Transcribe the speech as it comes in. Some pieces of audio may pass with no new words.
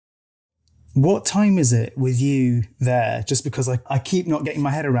What time is it with you there? Just because I keep not getting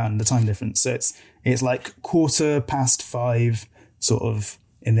my head around the time difference. So it's like 5:15, sort of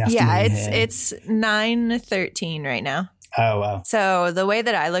in the afternoon. Yeah, it's 9:13 right now. Oh, wow. So the way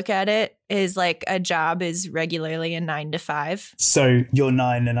that I look at it is like a job is regularly a 9 to 5. So you're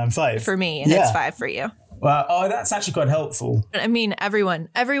 9 and I'm 5. For me, and it's 5 for you. Well, oh, that's actually quite helpful. I mean, everyone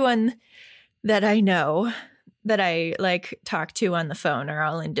that I know that I like talk to on the phone are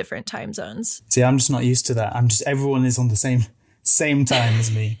all in different time zones. See, I'm just not used to that. Everyone is on the same time as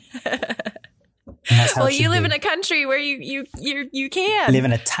me. Well, you live in a country where you can. I live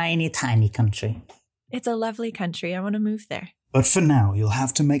in a tiny, tiny country. It's a lovely country. I want to move there. But for now, you'll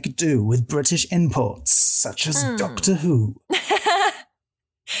have to make do with British imports, such as Doctor Who.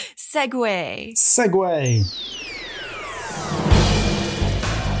 Segway.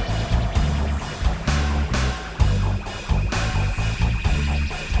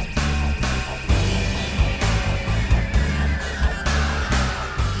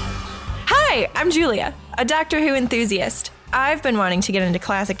 Hi, I'm Julia, a Doctor Who enthusiast. I've been wanting to get into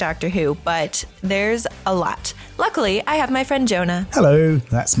classic Doctor Who, but there's a lot. Luckily, I have my friend Jonah. Hello,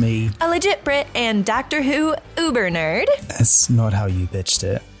 that's me. A legit Brit and Doctor Who uber nerd. That's not how you pitched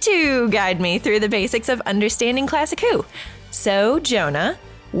it. To guide me through the basics of understanding classic Who. So, Jonah,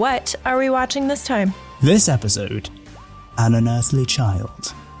 what are we watching this time? This episode, An Unearthly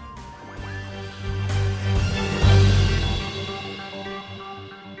Child.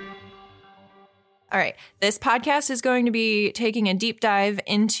 All right, this podcast is going to be taking a deep dive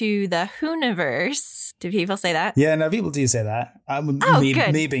into the Whoniverse. Do people say that? Yeah, no, people do say that.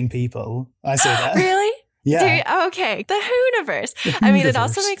 Me being people, I say that. Really? Yeah. Okay, the Whoniverse. I mean, it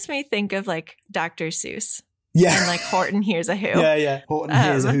also makes me think of like Dr. Seuss. Yeah. And like Horton Hears a Who. Yeah. Horton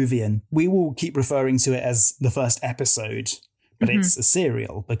Hears a Whovian. We will keep referring to it as the first episode, but it's a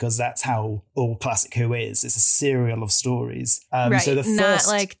serial because that's how all classic Who is. It's a serial of stories. Right, so not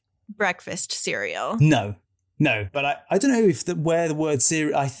like breakfast cereal. No. But I don't know where the word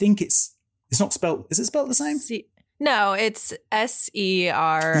serial. I think it's not spelled. Is it spelled the same? No, it's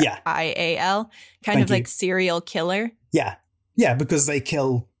SERIAL. Kind of like serial killer. Yeah, because they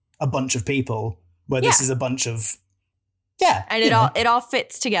kill a bunch of people. Where this is a bunch of and it all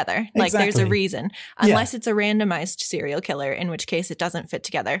fits together. Like Exactly. there's a reason, unless it's a randomized serial killer, in which case it doesn't fit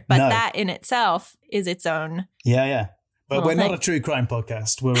together. But that in itself is its own. Yeah. But we're not a true crime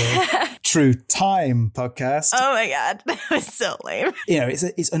podcast. We're a true time podcast. Oh my God. That was so lame. You know,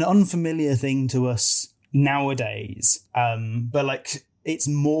 it's an unfamiliar thing to us nowadays. But like, it's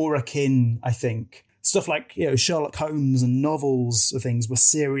more akin, I think. Stuff like, Sherlock Holmes and novels or things were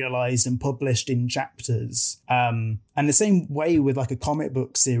serialized and published in chapters. And the same way with like a comic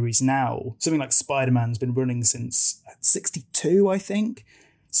book series now. Something like Spider-Man's been running since 62, I think.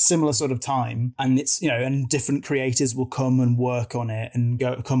 Similar sort of time, and it's and different creators will come and work on it and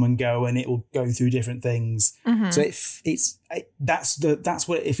come and go, and it will go through different things. So that's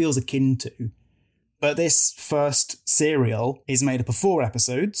what it feels akin to. But this first serial is made up of 4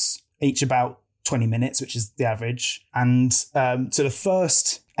 episodes, each about 20 minutes, which is the average. And so the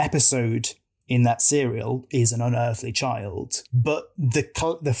first episode in that serial is An Unearthly Child. But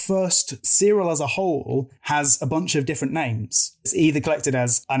the first serial as a whole has a bunch of different names. It's either collected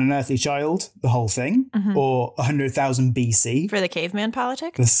as An Unearthly Child, the whole thing, or 100,000 BC. For the caveman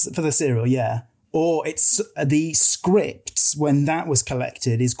politics? For the serial, yeah. Or it's the scripts, when that was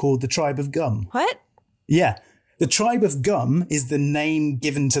collected, is called The Tribe of Gum. What? Yeah. The Tribe of Gum is the name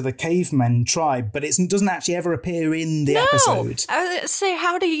given to the caveman tribe, but it doesn't actually ever appear in the episode. I was going to say,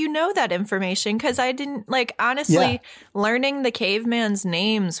 how do you know that information? Because I didn't, honestly, learning the caveman's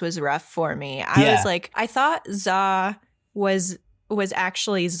names was rough for me. I was like, I thought Za was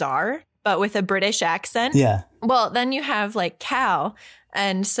actually Czar, but with a British accent. Yeah. Well, then you have Cal.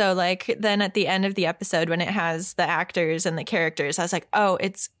 And so then at the end of the episode, when it has the actors and the characters, I was like, oh,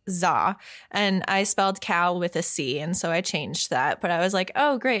 it's Za. And I spelled Cal with a C. And so I changed that. But I was like,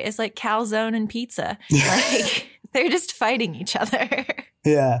 oh, great. It's like calzone and pizza. They're just fighting each other.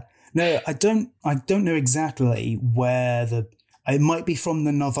 Yeah. No, I don't know exactly where it might be from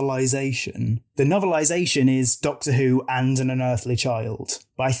the novelization. The novelization is Doctor Who and An Unearthly Child.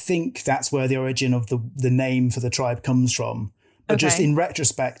 But I think that's where the origin of the name for the tribe comes from. But just in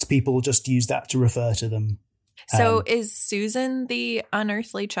retrospect, people just use that to refer to them. So is Susan the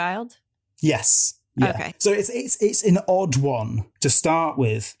unearthly child? Yes. Yeah. Okay. So it's an odd one to start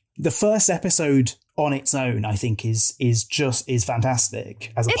with. The first episode on its own, I think, is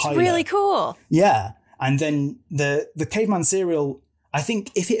fantastic as a pilot. It's really cool. Yeah. And then the Caveman serial, I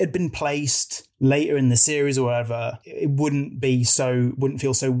think if it had been placed later in the series or whatever, it wouldn't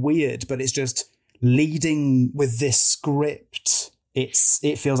feel so weird, but it's just leading with this script. It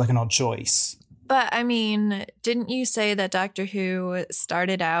feels like an odd choice. But I mean, didn't you say that Doctor Who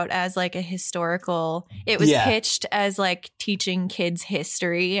started out as like a historical, it was pitched as like teaching kids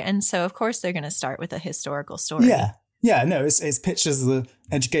history. And so of course they're going to start with a historical story. Yeah. Yeah, no, it's pitched as an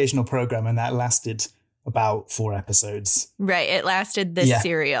educational program, and that lasted about 4 episodes. Right. It lasted this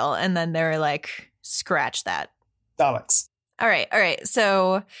serial, and then they were like, scratch that. Daleks. All right.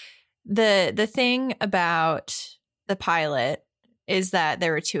 So the thing about the pilot is that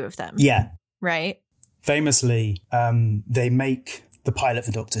there were 2 of them. Yeah. Right? Famously, they make the pilot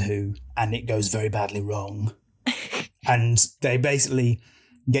for Doctor Who, and it goes very badly wrong. And they basically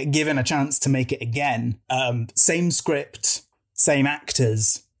get given a chance to make it again. Same script, same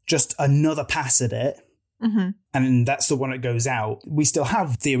actors, just another pass at it. Mm-hmm. And that's the one that goes out. We still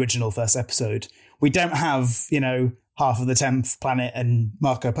have the original first episode. We don't have, Half of the 10th Planet and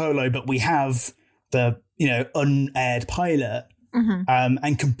Marco Polo, but we have the, unaired pilot. Mm-hmm.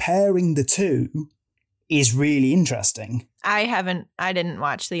 And comparing the two is really interesting. I didn't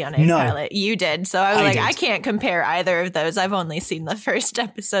watch the unaired pilot. You did. So I was I can't compare either of those. I've only seen the first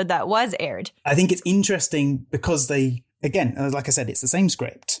episode that was aired. I think it's interesting because they, again, like I said, it's the same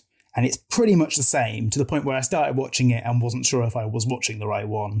script and it's pretty much the same, to the point where I started watching it and wasn't sure if I was watching the right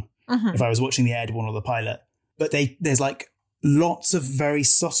one, if I was watching the aired one or the pilot. But there's like lots of very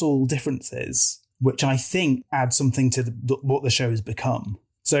subtle differences, which I think add something to what the show's become.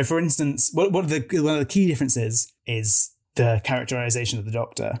 So, for instance, one of the key differences is the characterization of the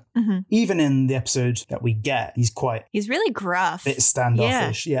Doctor. Mm-hmm. Even in the episode that we get, he's really gruff. A bit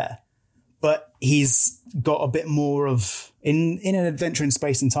standoffish, yeah. But he's got a bit more of, in An Adventure in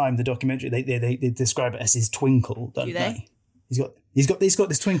Space and Time, the documentary, they describe it as his twinkle, don't they? He's got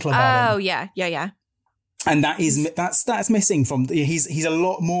this twinkle about him. Oh, yeah. And that's missing from he's a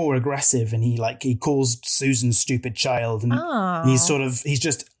lot more aggressive, and he calls Susan stupid child, and he's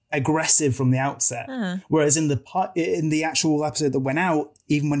just aggressive from the outset. Whereas in the actual episode that went out,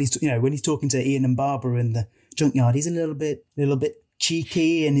 even when he's talking to Ian and Barbara in the junkyard, he's a little bit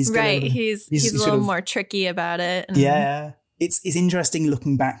cheeky, and he's a little more tricky about it. And yeah, it's interesting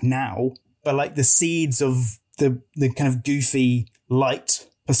looking back now, but like the seeds of the kind of goofy light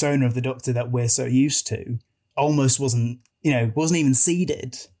persona of the Doctor that we're so used to almost wasn't even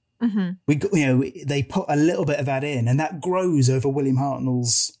seeded. Mm-hmm. They put a little bit of that in, and that grows over William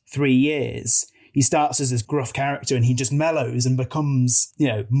Hartnell's 3 years. He starts as this gruff character, and he just mellows and becomes,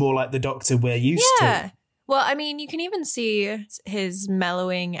 more like the Doctor we're used to. Well, I mean, you can even see his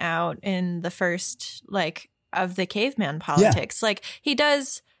mellowing out in the first, of the caveman politics. Like, he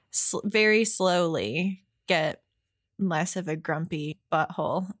does very slowly get less of a grumpy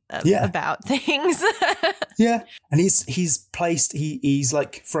butthole about things. Yeah. And he's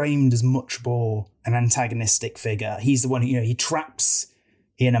framed as much more an antagonistic figure. He's the one who, he traps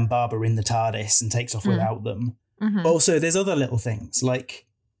Ian and Barbara in the TARDIS and takes off without them. Mm-hmm. But also there's other little things, like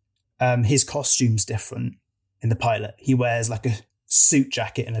his costume's different in the pilot. He wears like a suit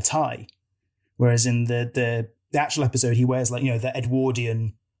jacket and a tie. Whereas in the actual episode, he wears the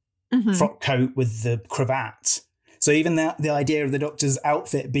Edwardian frock coat with the cravat. So even the idea of the Doctor's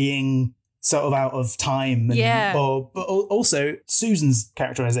outfit being sort of out of time. But also Susan's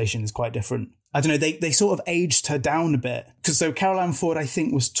characterization is quite different. I don't know, they sort of aged her down a bit. So Carol Ann Ford, I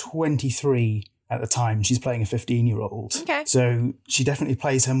think, was 23 at the time. She's playing a 15-year-old. Okay. So she definitely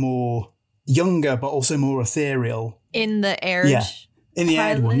plays her more younger, but also more ethereal. In the aired In the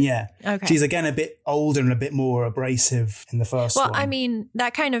aired one, yeah. Okay. She's again a bit older and a bit more abrasive in the first one. Well, I mean,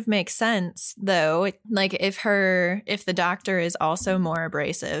 that kind of makes sense, though. Like, if the Doctor is also more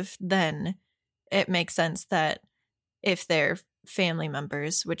abrasive, then it makes sense that if they're family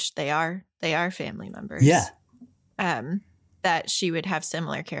members, which they are family members. Yeah. That she would have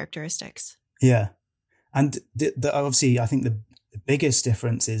similar characteristics. Yeah. And obviously, I think the biggest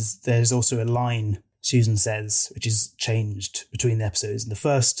difference is there's also a line Susan says, which is changed between the episodes. In the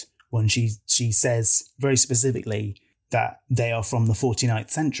first one, she says very specifically that they are from the 49th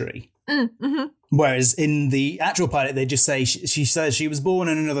century. Mm-hmm. Whereas in the actual pilot, they just say, she says she was born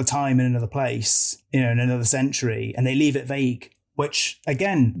in another time, in another place, in another century, and they leave it vague. Which,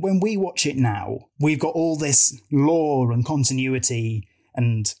 again, when we watch it now, we've got all this lore and continuity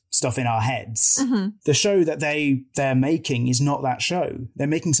and stuff in our heads. Mm-hmm. The show that they're making is not that show. They're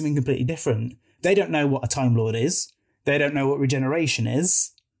making something completely different. They don't know what a Time Lord is. They don't know what regeneration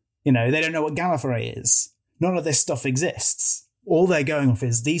is. They don't know what Gallifrey is. None of this stuff exists. All they're going off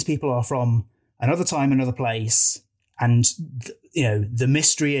is these people are from another time, another place. And, the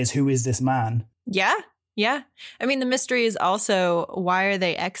mystery is, who is this man? Yeah. Yeah. I mean, the mystery is also, why are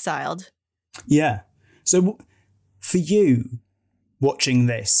they exiled? Yeah. So for you, watching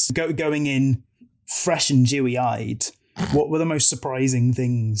this, going in fresh and dewy-eyed, what were the most surprising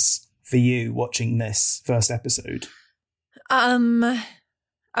things for you watching this first episode?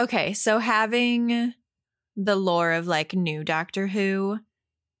 Okay, so having the lore of like new Doctor Who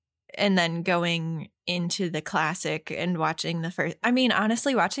and then going into the classic and watching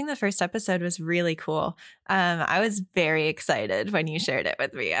honestly, watching the first episode was really cool. I was very excited when you shared it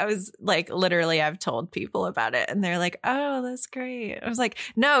with me. I was like, literally, I've told people about it and they're like, oh, that's great. I was like,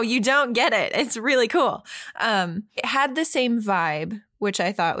 no, you don't get it. It's really cool. It had the same vibe, which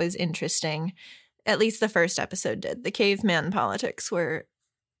I thought was interesting. At least the first episode did. The caveman politics were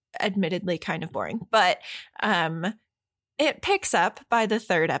admittedly kind of boring, but it picks up by the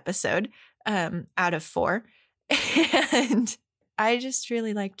third episode out of 4. And I just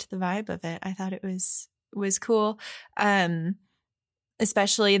really liked the vibe of it. I thought it was cool.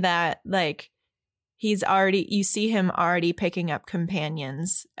 Especially that like you see him already picking up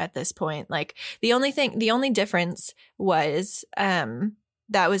companions at this point. Like the only difference was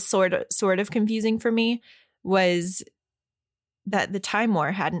that was sort of confusing for me was that the Time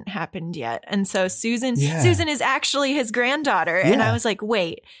War hadn't happened yet. And so Susan is actually his granddaughter. Yeah. And I was like,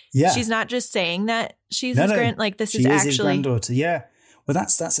 wait, she's not just saying that she's his this is actually his granddaughter. Yeah. Well,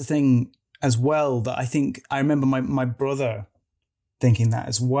 that's the thing as well that I think I remember my brother thinking that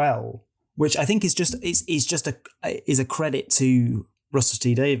as well, which I think is a credit to Russell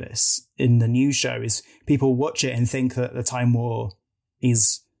T Davies in the new show. Is people watch it and think that the Time War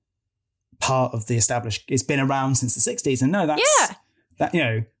is part of the established, it's been around since the 60s, and no,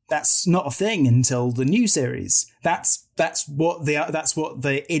 that's not a thing until the new series. That's what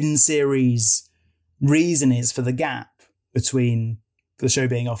the in-series reason is for the gap between the show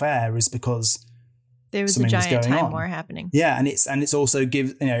being off air, is because there was a giant Time War happening. Yeah, and it's also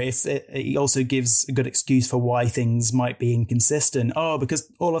gives it also gives a good excuse for why things might be inconsistent. Oh,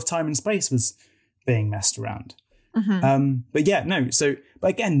 because all of time and space was being messed around. Mm-hmm. But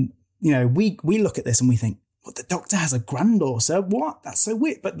again, we look at this and we think, well, the Doctor has a granddaughter. What? That's so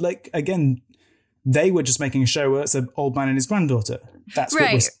weird. But like, again, they were just making a show where it's an old man and his granddaughter. That's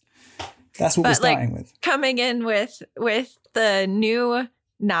right. That's what we're starting with. Coming in with the new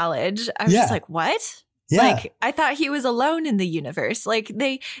knowledge, I was just like, what? Yeah. Like, I thought he was alone in the universe. Like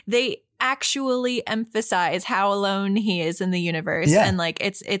they actually emphasize how alone he is in the universe. Yeah. And like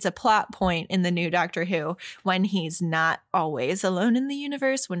it's a plot point in the new Doctor Who when he's not always alone in the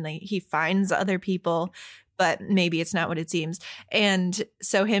universe, when he finds other people, but maybe it's not what it seems. And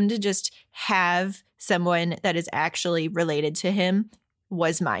so him to just have someone that is actually related to him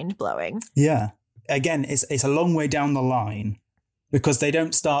was mind-blowing. Yeah. Again, it's a long way down the line because they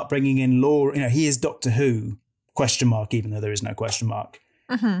don't start bringing in lore. He is Doctor Who, ? Even though there is no question mark.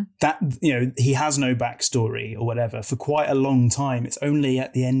 Mm-hmm. That, he has no backstory or whatever for quite a long time. It's only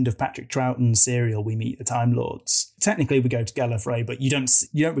at the end of Patrick Troughton's serial we meet the Time Lords. Technically, we go to Gallifrey, but you don't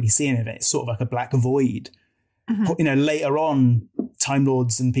really see any of it. It's sort of like a black void. Mm-hmm. Later on, Time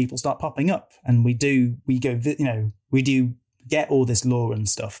Lords and people start popping up, and we do get all this lore and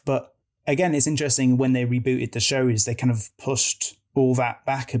stuff. But again, it's interesting when they rebooted the shows, they kind of pushed all that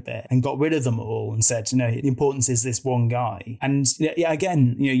back a bit and got rid of them all and said, the importance is this one guy. And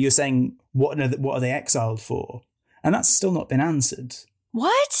again, you're saying, what are they exiled for? And that's still not been answered.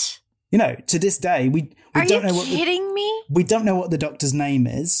 What? To this day, we don't know. Are you kidding me? We don't know what the Doctor's name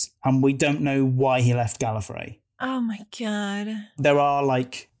is, and we don't know why he left Gallifrey. Oh my God. There are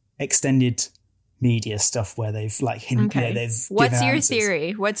like extended media stuff where they've like hinted. Okay. They've What's your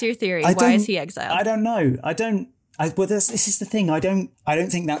theory? What's your theory? Why is he exiled? I don't know. This is the thing. I don't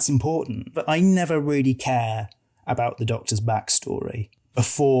think that's important. But I never really care about the Doctor's backstory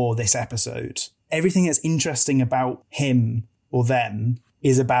before this episode. Everything that's interesting about him or them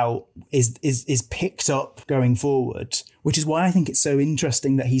is picked up going forward, which is why I think it's so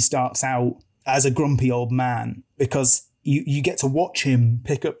interesting that he starts out as a grumpy old man, because you get to watch him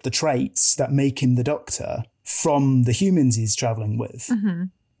pick up the traits that make him the Doctor from the humans he's traveling with. Mm-hmm.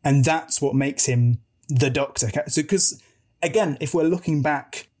 And that's what makes him the Doctor. So, because again, if we're looking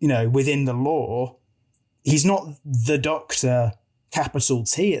back, within the lore, he's not the Doctor, capital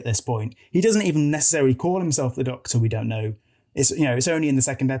T at this point. He doesn't even necessarily call himself the Doctor. We don't know. It's only in the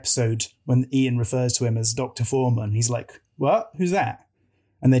second episode when Ian refers to him as Dr. Foreman. He's like, what? Who's that?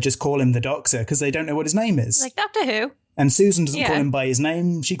 And they just call him the Doctor because they don't know what his name is. Like Doctor Who. And Susan doesn't call him by his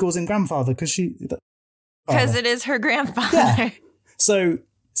name. She calls him grandfather because it is her grandfather. Yeah. So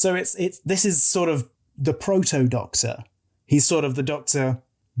this is sort of the proto-Doctor. He's sort of the Doctor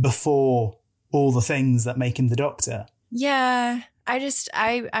before all the things that make him the Doctor. Yeah.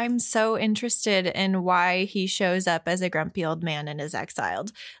 I'm so interested in why he shows up as a grumpy old man and is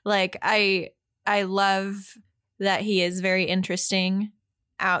exiled. Like, I love that he is very interesting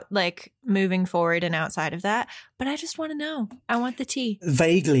out, like, moving forward and outside of that. But I just want to know. I want the tea.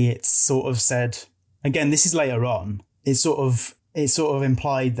 Vaguely, it's sort of said, again, this is later on, it's sort of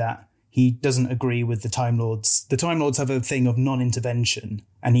implied that he doesn't agree with the Time Lords. The Time Lords have a thing of non-intervention,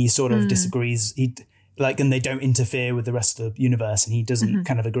 and he sort of disagrees. And they don't interfere with the rest of the universe, and he doesn't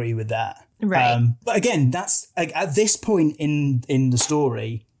kind of agree with that. Right. But again, that's at this point in the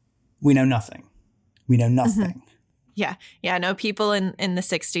story, we know nothing. We know nothing. Yeah. Yeah. No, people in the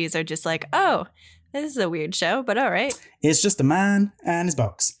 60s are just like, oh, this is a weird show, but all right. It's just a man and his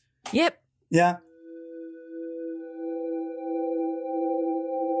box. Yep. Yeah.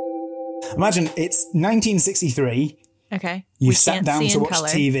 Imagine it's 1963. Okay. You've sat down to watch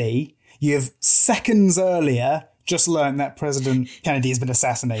TV. You've seconds earlier just learned that President Kennedy has been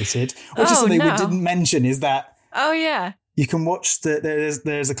assassanated. Which is something we didn't mention is that. Oh, yeah. You can watch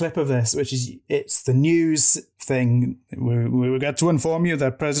there's a clip of this, which is it's the news thing. We got to inform you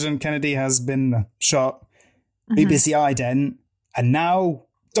that President Kennedy has been shot. BBC ident, and now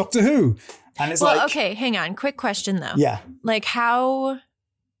Doctor Who. And it's okay, hang on. Quick question though. Yeah. Like how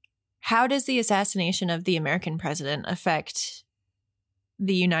does the assassination of the American president affect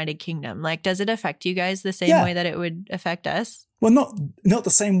the United Kingdom? Like, does it affect you guys the same way that it would affect us? Well, not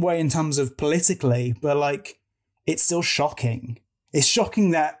the same way in terms of politically, but like, it's still shocking. It's shocking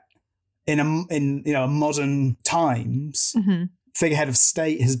that in modern times, figurehead of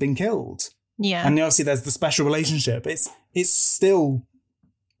state has been killed. Yeah, and obviously there's the special relationship. It's still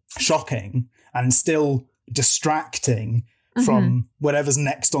shocking and still distracting from whatever's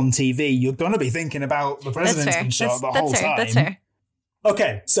next on TV. You're gonna be thinking about the president's been shot the whole time. That's fair.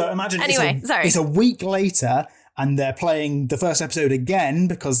 Okay, so imagine it's a week later, and they're playing the first episode again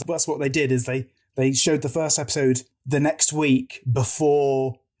because that's what they did. Is they showed the first episode the next week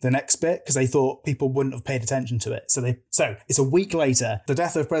before the next bit because they thought people wouldn't have paid attention to it. So it's a week later. The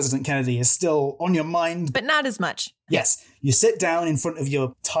death of President Kennedy is still on your mind. But not as much. Yes. You sit down in front of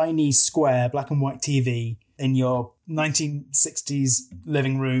your tiny square black and white TV in your 1960s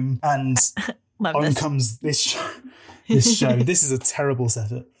living room and on comes this show. This show. This is a terrible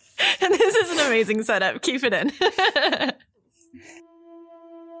setup. This is an amazing setup. Keep it in.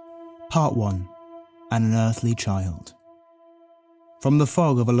 Part 1. An Unearthly Child. From the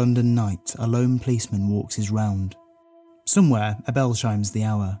fog of a London night, a lone policeman walks his round. Somewhere, a bell chimes the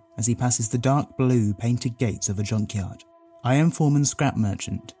hour as he passes the dark blue painted gates of a junkyard. Iron Foreman Scrap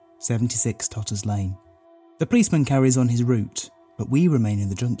Merchant, 76 Totters Lane. The policeman carries on his route, but we remain in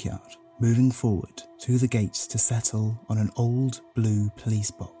the junkyard, moving forward through the gates to settle on an old blue police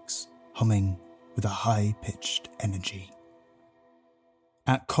box, humming with a high-pitched energy.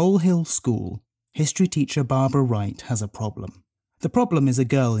 At Coal Hill School, history teacher Barbara Wright has a problem. The problem is a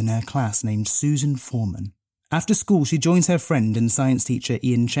girl in her class named Susan Foreman. After school, she joins her friend and science teacher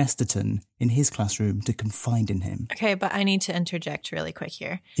Ian Chesterton in his classroom to confide in him. Okay, but I need to interject really quick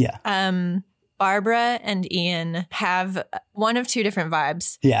here. Yeah. Barbara and Ian have one of two different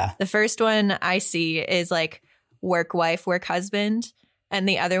vibes. Yeah. The first one I see is like work wife, work husband. And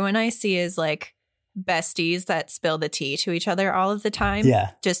the other one I see is like besties that spill the tea to each other all of the time.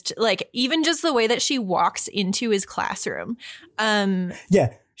 Yeah. Just like even just the way that she walks into his classroom.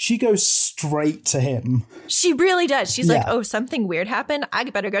 Yeah. She goes straight to him. She really does. She's like, oh, something weird happened. I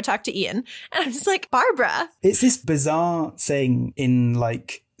better go talk to Ian. And I'm just like, Barbara. It's this bizarre thing in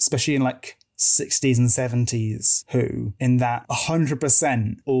like, especially in like 60s and 70s Who, in that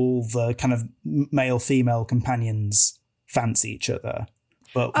 100% all the kind of male-female companions fancy each other.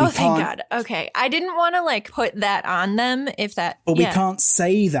 But thank God. Okay. I didn't want to like put that on them if that. But we can't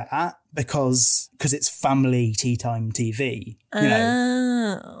say that because it's family tea time TV. You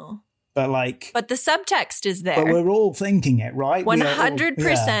know? But the subtext is there. But we're all thinking it, right?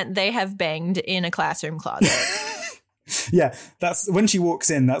 100% they have banged in a classroom closet. Yeah, that's when she walks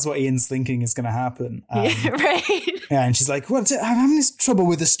in. That's what Ian's thinking is going to happen. Right. Yeah, and she's like, "Well, I'm having this trouble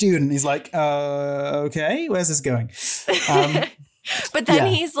with the student." He's like, "Okay, where's this going?" But then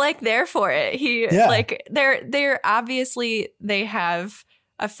he's like there for it. Like they're obviously they have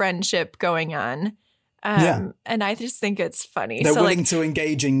a friendship going on. And I just think it's funny. They're willing to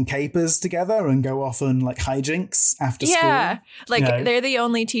engage in capers together and go off on like hijinks after school. Yeah, like they're the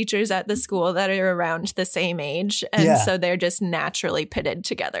only teachers at the school that are around the same age, and so they're just naturally pitted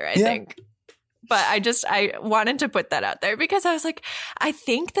together. I think. But I wanted to put that out there because I was like, I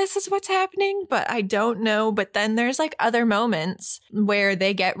think this is what's happening, but I don't know. But then there's like other moments where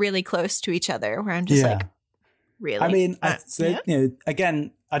they get really close to each other where I'm just like, really? I mean,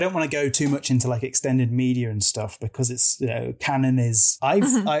 again, I don't want to go too much into like extended media and stuff because it's, canon is,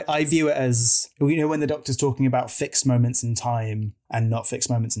 I view it as, when the Doctor's talking about fixed moments in time and not fixed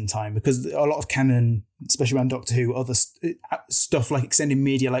moments in time, because a lot of canon, especially around Doctor Who, other stuff like extended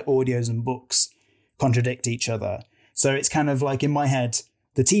media, like audios and books, contradict each other. So it's kind of like in my head,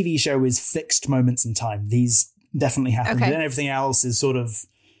 the TV show is fixed moments in time. These definitely happen. Okay. And then everything else is sort of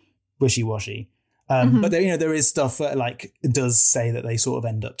wishy-washy. But there is stuff that like does say that they sort of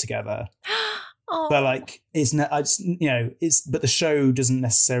end up together. Oh. But like but the show doesn't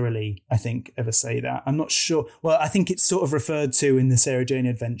necessarily, I think, ever say that. I'm not sure. Well, I think it's sort of referred to in the Sarah Jane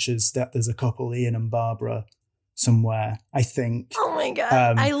Adventures that there's a couple, Ian and Barbara, somewhere. I think. Oh my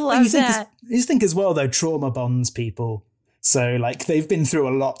god, I love that. You think as well though, trauma bonds people. So like they've been through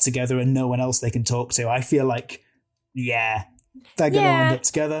a lot together and no one else they can talk to. I feel like, they're gonna end up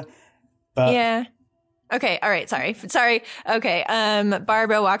together. But yeah. Okay, all right, sorry. Okay,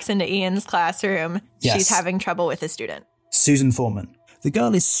 Barbara walks into Ian's classroom. Yes. She's having trouble with a student. Susan Foreman. The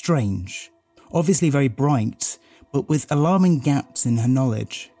girl is strange, obviously very bright, but with alarming gaps in her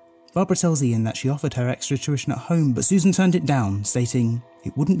knowledge. Barbara tells Ian that she offered her extra tuition at home, but Susan turned it down, stating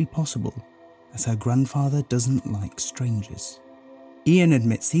it wouldn't be possible, as her grandfather doesn't like strangers. Ian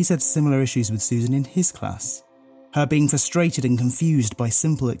admits he's had similar issues with Susan in his class, her being frustrated and confused by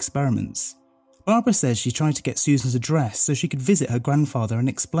simple experiments. Barbara says she tried to get Susan's address so she could visit her grandfather and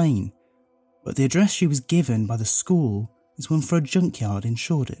explain, but the address she was given by the school is one for a junkyard in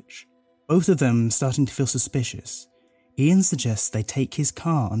Shoreditch. Both of them starting to feel suspicious. Ian suggests they take his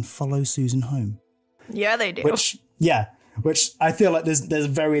car and follow Susan home. Yeah, they do. Which I feel like there's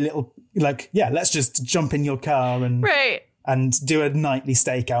very little, like, let's just jump in your car and do a nightly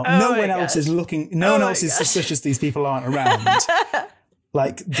stakeout. No one else is looking, no one else is suspicious these people aren't around.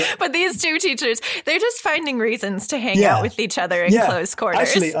 But these two teachers, they're just finding reasons to hang out with each other in close quarters.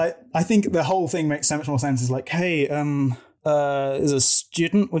 Actually, I think the whole thing makes so much more sense. It's like, hey, as a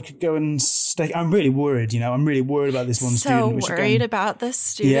student, we could go and stay. I'm really worried, I'm really worried about this one student. So worried about this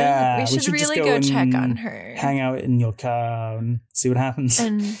student. Yeah, we should really go check on her. Hang out in your car and see what happens.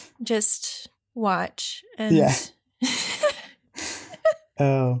 And just watch. And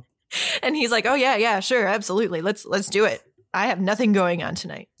oh. And he's like, oh, yeah, sure, absolutely. Let's do it. I have nothing going on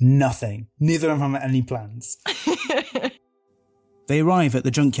tonight. Nothing. Neither of them have any plans. They arrive at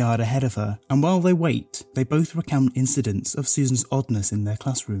the junkyard ahead of her, and while they wait, they both recount incidents of Susan's oddness in their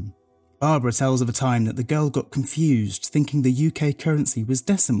classroom. Barbara tells of a time that the girl got confused, thinking the UK currency was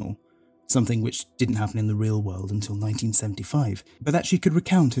decimal, something which didn't happen in the real world until 1975, but that she could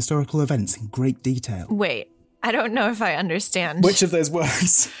recount historical events in great detail. Wait, I don't know if I understand. Which of those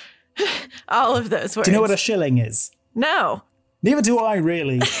words? All of those words. Do you know what a shilling is? No. Neither do I,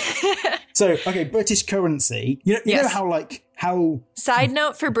 really. So, okay, British currency. You know how... Side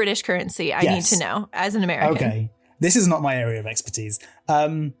note for British currency, I need to know, as an American. Okay. This is not my area of expertise.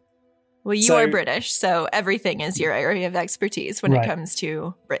 Well, you are British, so everything is your area of expertise when it comes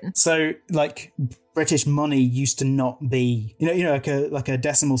to Britain. So, like, British money used to not be... like a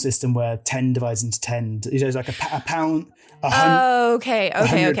decimal system where 10 divides into 10. It's like a pound... Okay.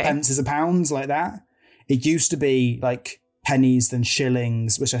 100 pence is a pound, like that. It used to be like pennies, then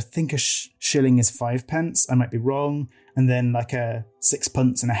shillings, which I think a shilling is 5 pence. I might be wrong. And then like a 6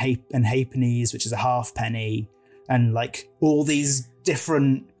 pence and halfpennies, which is a halfpenny, and like all these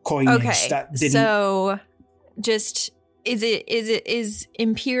different coinage that didn't. So, just is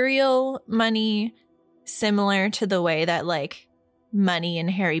imperial money similar to the way that like money in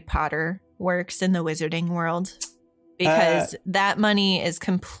Harry Potter works in the wizarding world? Because that money is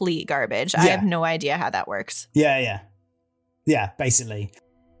complete garbage. I have no idea how that works. Yeah, basically.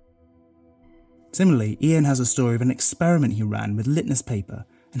 Similarly, Ian has a story of an experiment he ran with litmus paper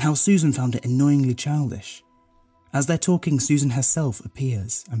and how Susan found it annoyingly childish. As they're talking, Susan herself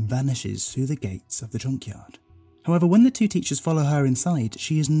appears and vanishes through the gates of the junkyard. However, when the two teachers follow her inside,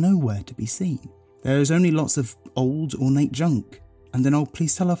 she is nowhere to be seen. There is only lots of old, ornate junk and an old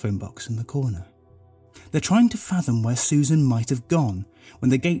police telephone box in the corner. They're trying to fathom where Susan might have gone when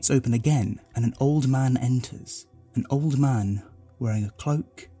the gates open again and an old man enters. An old man wearing a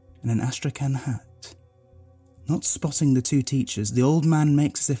cloak and an Astrakhan hat. Not spotting the two teachers, the old man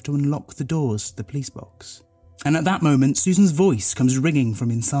makes as if to unlock the doors to the police box. And at that moment, Susan's voice comes ringing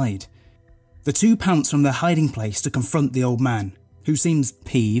from inside. The two pounce from their hiding place to confront the old man, who seems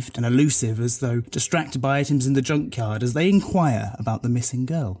peeved and elusive as though distracted by items in the junkyard as they inquire about the missing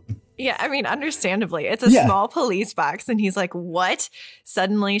girl. Yeah, I mean, understandably. It's a Yeah. small police box, and he's like, what?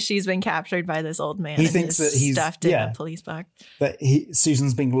 Suddenly she's been captured by this old man. He and thinks is that he's- stuffed in yeah. a police box. But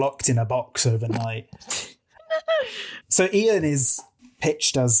Susan's being locked in a box overnight. So Ian is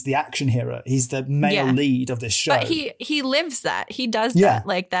pitched as the action hero. He's the male Yeah. lead of this show. But he lives that. He does Yeah. that.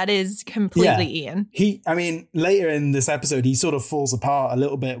 Like, that is completely Ian. Later in this episode, he sort of falls apart a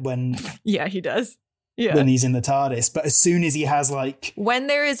little bit when Yeah, he does. Yeah. when he's in the TARDIS. But as soon as he has like, When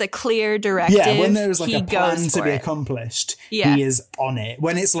there is a clear directive, when there is like he a plan goes to for be it. accomplished, Yeah. he is on it.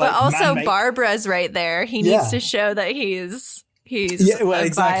 When it's like, But also man-made- Barbara's right there. He needs to show that he's a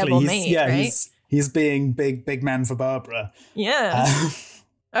viable mate, right? He's being big man for Barbara. Yeah.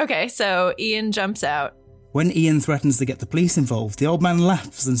 Okay, so Ian jumps out. When Ian threatens to get the police involved, the old man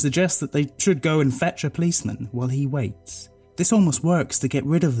laughs and suggests that they should go and fetch a policeman while he waits. This almost works to get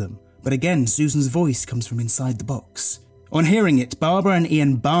rid of them, but again Susan's voice comes from inside the box. On hearing it, Barbara and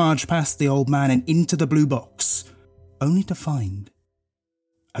Ian barge past the old man and into the blue box, only to find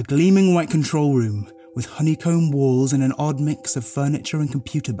a gleaming white control room with honeycomb walls and an odd mix of furniture and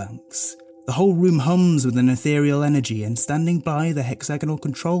computer banks. The whole room hums with an ethereal energy, and standing by the hexagonal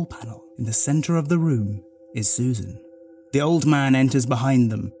control panel in the centre of the room is Susan. The old man enters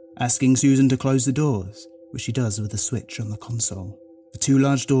behind them, asking Susan to close the doors, which she does with a switch on the console. The two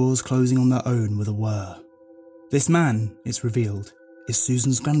large doors closing on their own with a whir. This man, it's revealed, is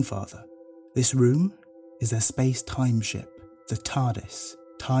Susan's grandfather. This room is their space-time ship, the TARDIS,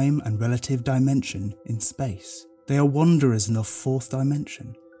 time and relative dimension in space. They are wanderers in the fourth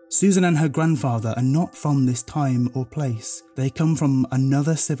dimension. Susan and her grandfather are not from this time or place. They come from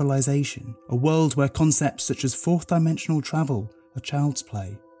another civilization, a world where concepts such as fourth-dimensional travel are child's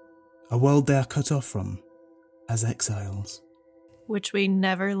play. A world they are cut off from as exiles. Which we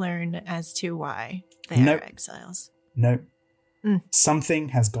never learn as to why they Nope. are exiles. No. Something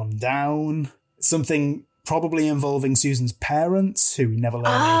has gone down. Something probably involving Susan's parents, who we never learn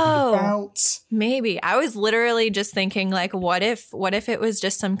anything about. Maybe. I was literally just thinking, like, what if it was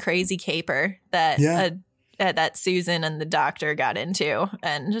just some crazy caper that that Susan and the doctor got into,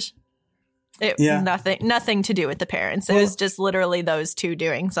 and nothing to do with the parents. It was just literally those two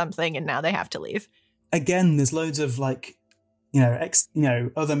doing something, and now they have to leave. Again, there's loads of like,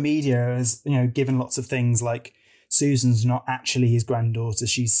 other media has given lots of things like Susan's not actually his granddaughter;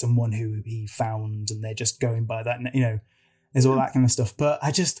 she's someone who he found, and they're just going by that. There's all that kind of stuff. But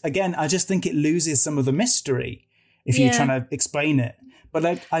I just think it loses some of the mystery if you're trying to explain it. But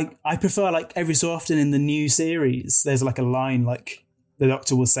like, I prefer, like, every so often in the new series, there's like a line like the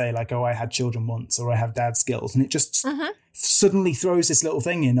doctor will say like, "Oh, I had children once," or "I have dad skills," and it just suddenly throws this little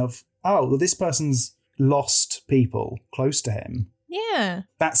thing in of, "Oh, well, this person's lost people close to him." Yeah.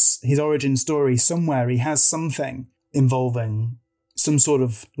 That's his origin story. Somewhere he has something involving some sort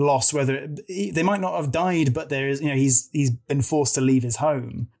of loss, whether they might not have died, but there is, he's been forced to leave his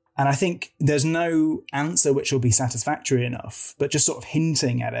home. And I think there's no answer which will be satisfactory enough, but just sort of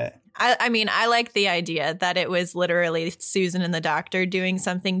hinting at it. I mean, I like the idea that it was literally Susan and the doctor doing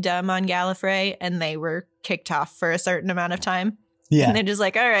something dumb on Gallifrey, and they were kicked off for a certain amount of time. Yeah. And they're just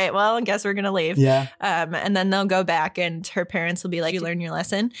like, all right, well, I guess we're going to leave. Yeah. And then they'll go back and her parents will be like, you learn your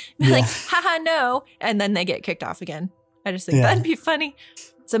lesson. And like, haha, no. And then they get kicked off again. I just think that'd be funny.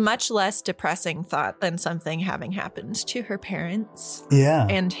 It's a much less depressing thought than something having happened to her parents. Yeah.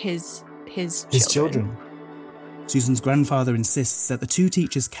 And his children. Susan's grandfather insists that the two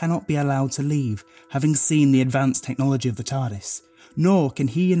teachers cannot be allowed to leave, having seen the advanced technology of the TARDIS, nor can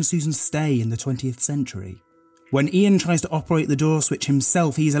he and Susan stay in the 20th century. When Ian tries to operate the door switch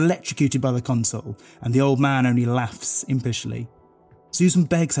himself, he is electrocuted by the console, and the old man only laughs impishly. Susan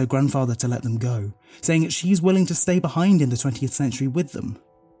begs her grandfather to let them go, saying that she's willing to stay behind in the 20th century with them.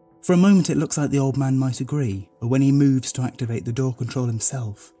 For a moment it looks like the old man might agree, but when he moves to activate the door control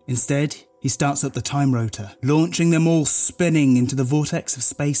himself, instead he starts up the time rotor, launching them all spinning into the vortex of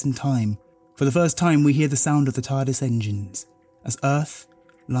space and time. For the first time we hear the sound of the TARDIS engines, as Earth,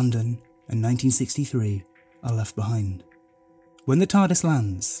 London, and 1963 are left behind. When the TARDIS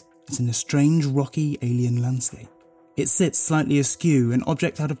lands, it's in a strange rocky alien landscape. It sits slightly askew, an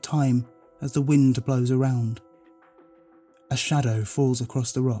object out of time as the wind blows around. A shadow falls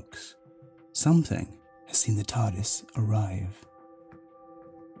across the rocks. Something has seen the TARDIS arrive.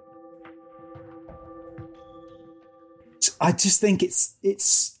 I just think it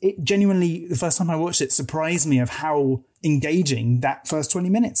genuinely, the first time I watched it, surprised me of how engaging that first 20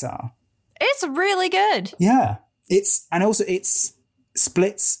 minutes are. It's really good. Yeah. It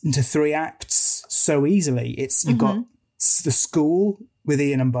splits into 3 acts so easily. You've got the school with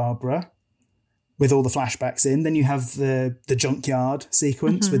Ian and Barbara, with all the flashbacks in. Then you have the junkyard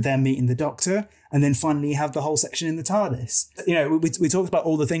sequence with them meeting the Doctor. And then finally you have the whole section in the TARDIS. You know, we talked about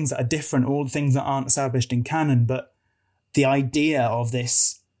all the things that are different, all the things that aren't established in canon, but the idea of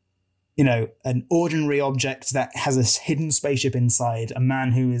this, you know, an ordinary object that has a hidden spaceship inside, a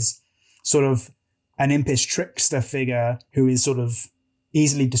man who is sort of an impish trickster figure who is sort of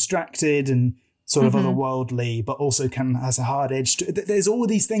easily distracted and sort of otherworldly, but also has a hard edge. There's all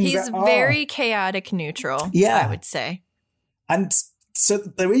these things. He's very chaotic neutral, I would say. And so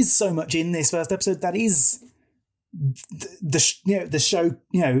there is so much in this first episode that is the show,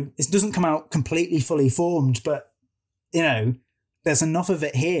 you know, it doesn't come out completely fully formed, but, you know, there's enough of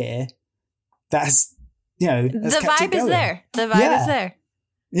it here that's, you know, the vibe is there. The vibe is there.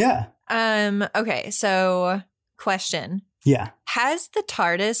 Yeah. Okay, so question. Yeah. Has the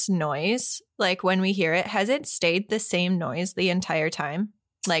TARDIS noise, like when we hear it, has it stayed the same noise the entire time?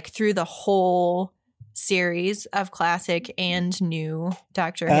 Like through the whole series of classic and new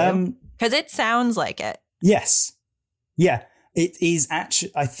Doctor Who? Because it sounds like it. Yes. Yeah. It is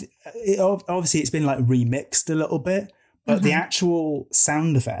actually, obviously it's been like remixed a little bit, but the actual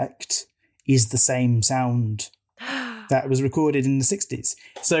sound effect is the same sound that was recorded in the 60s.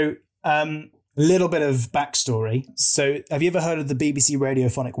 So, a little bit of backstory. So, have you ever heard of the BBC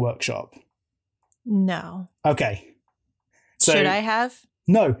Radiophonic Workshop? No. Okay. So, should I have?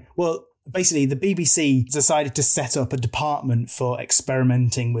 No. Well, basically, the BBC decided to set up a department for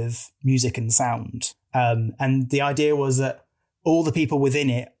experimenting with music and sound. And the idea was that all the people within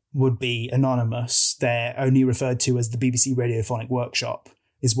it would be anonymous. They're only referred to as the BBC Radiophonic Workshop,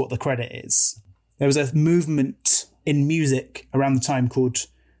 is what the credit is. There was a movement in music around the time called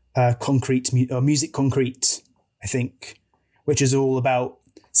Music Concrete, I think, which is all about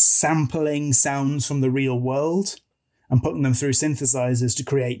sampling sounds from the real world and putting them through synthesizers to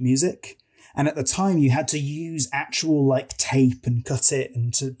create music. And at the time, you had to use actual like tape and cut it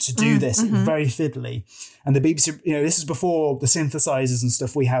and to do this. It was very fiddly. And the BBC, you know, this is before the synthesizers and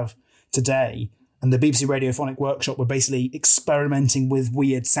stuff we have today. And the BBC Radiophonic Workshop were basically experimenting with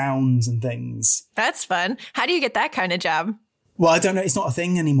weird sounds and things. That's fun. How do you get that kind of job? Well, I don't know. It's not a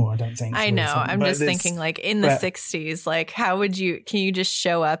thing anymore, I don't think. I know. I'm just thinking like in the 60s, like can you just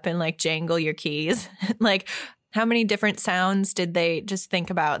show up and like jangle your keys? Like how many different sounds did they just think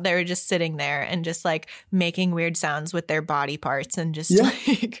about? They were just sitting there and just like making weird sounds with their body parts and just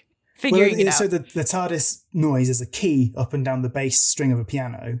like figuring it out. So the TARDIS noise is a key up and down the bass string of a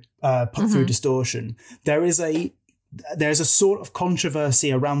piano, put through distortion. There's a sort of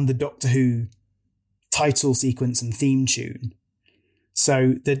controversy around the Doctor Who title sequence and theme tune.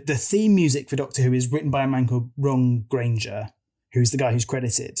 So the theme music for Doctor Who is written by a man called Ron Granger, who's the guy who's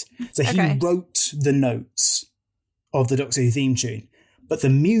credited. So he wrote the notes of the Doctor Who theme tune, but the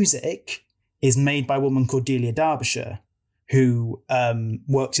music is made by a woman called Delia Derbyshire, who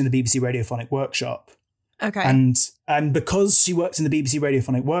worked in the BBC Radiophonic Workshop. Okay. And because she works in the BBC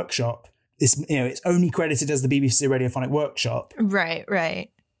Radiophonic Workshop, it's only credited as the BBC Radiophonic Workshop. Right, right.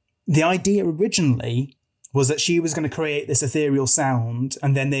 The idea originally was that she was going to create this ethereal sound,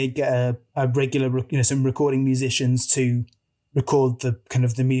 and then they'd get a regular, some recording musicians to record the kind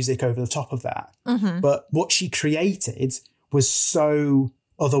of the music over the top of that. But what she created was so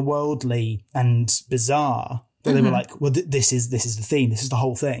otherworldly and bizarre that they were like, well, this is the theme. This is the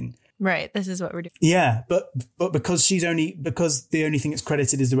whole thing. Right. This is what we're doing. Yeah. But because the only thing that's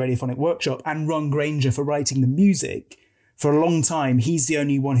credited is the Radiophonic Workshop and Ron Granger for writing the music, for a long time, he's the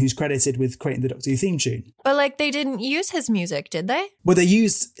only one who's credited with creating the Doctor Who theme tune. But like they didn't use his music, did they? Well,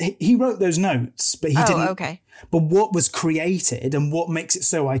 he wrote those notes, but he didn't. Okay. But what was created and what makes it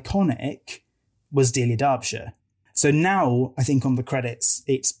so iconic was Delia Derbyshire. So now I think on the credits,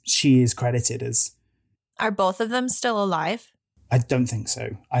 she is credited as. Are both of them still alive? I don't think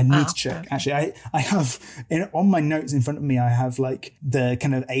so. I need to check. Okay. Actually, I have on my notes in front of me, I have like the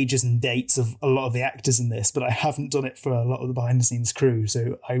kind of ages and dates of a lot of the actors in this, but I haven't done it for a lot of the behind the scenes crew.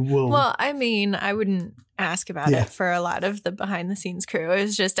 So I will. Well, I mean, I wouldn't ask about it for a lot of the behind the scenes crew. It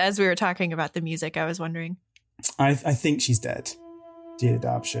was just as we were talking about the music, I was wondering. I think she's dead. Delia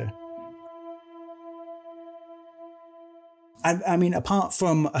Derbyshire. I mean, apart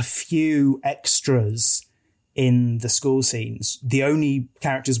from a few extras in the school scenes, the only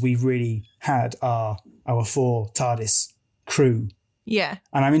characters we've really had are our 4 TARDIS crew. Yeah.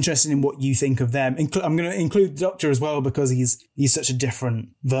 And I'm interested in what you think of them. I'm going to include the Doctor as well because he's such a different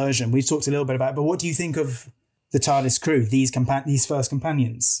version. We've talked a little bit about it, but what do you think of the TARDIS crew, these first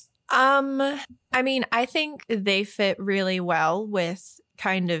companions? I mean, I think they fit really well with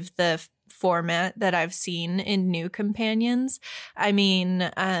kind of the format that I've seen in new companions. I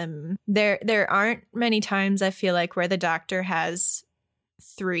mean, there aren't many times I feel like where the Doctor has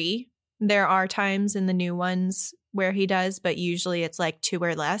 3. There are times in the new ones where he does, but usually it's like 2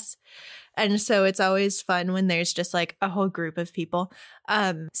 or less. And so it's always fun when there's just like a whole group of people.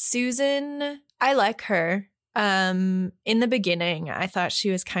 Susan, I like her. In the beginning, I thought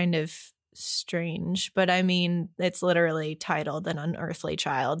she was kind of strange, but I mean, it's literally titled An Unearthly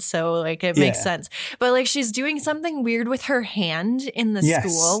Child, so like it makes sense. But like she's doing something weird with her hand in the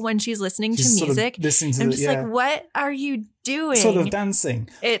school when she's listening to music. I'm just like, what are you doing? Sort of dancing.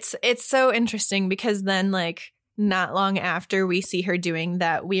 It's so interesting because then like not long after we see her doing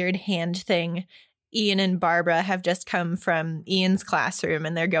that weird hand thing, Ian and Barbara have just come from Ian's classroom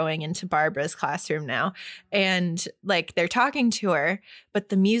and they're going into Barbara's classroom now. And like they're talking to her, but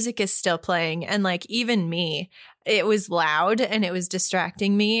the music is still playing. And like even me, it was loud and it was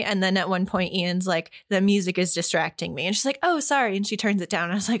distracting me. And then at one point, Ian's like, the music is distracting me. And she's like, oh, sorry. And she turns it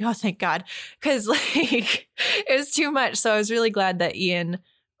down. I was like, oh, thank God. Because like it was too much. So I was really glad that Ian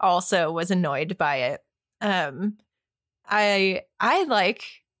also was annoyed by it. I like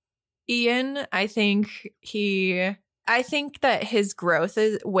Ian. I think that his growth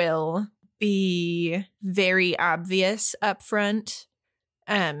will be very obvious up front.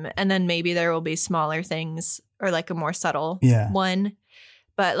 And then maybe there will be smaller things or like a more subtle one.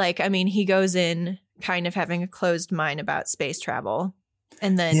 But like, I mean, he goes in kind of having a closed mind about space travel.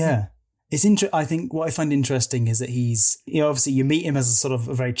 And then it's I think what I find interesting is that he's, obviously you meet him as a sort of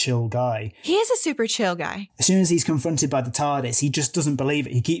a very chill guy. He is a super chill guy. As soon as he's confronted by the TARDIS, he just doesn't believe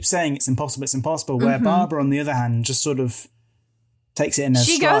it. He keeps saying it's impossible, where Barbara, on the other hand, just sort of takes it in her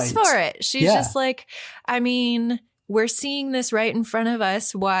stride. She goes for it. She's just like, I mean, we're seeing this right in front of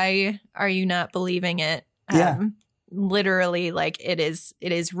us. Why are you not believing it? Literally, like it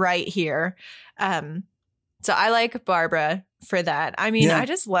is right here. So I like Barbara for that. I mean, I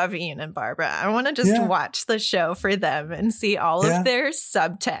just love Ian and Barbara. I want to just watch the show for them and see all of their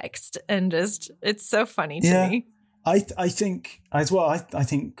subtext and just, it's so funny to me. I think as well, I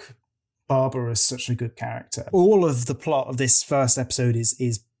think Barbara is such a good character. All of the plot of this first episode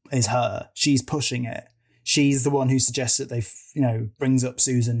is her. She's pushing it. She's the one who suggests that they, brings up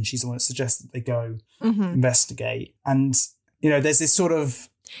Susan. She's the one that suggests that they go investigate. And, there's this sort of...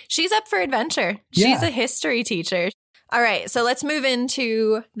 She's up for adventure. She's a history teacher. All right, so let's move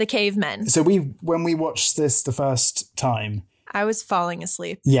into the cavemen. So when we watched this the first time... I was falling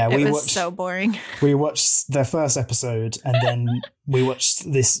asleep. Yeah, it was so boring. We watched their first episode and then we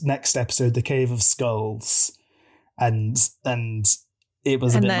watched this next episode, The Cave of Skulls. And it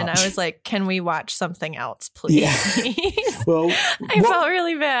was a bit much. And then I was like, can we watch something else, please? Yeah. Well, I felt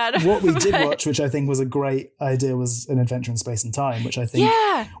really bad. What we did watch, which I think was a great idea, was An Adventure in Space and Time, which I think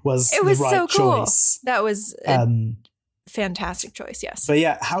was the right so cool. choice. That was a fantastic choice, yes. But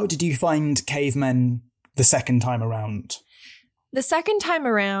yeah, how did you find Cavemen the second time around? The second time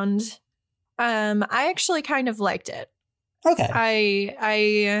around, I actually kind of liked it. Okay.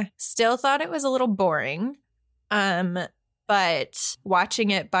 I still thought it was a little boring. But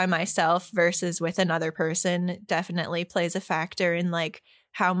watching it by myself versus with another person definitely plays a factor in like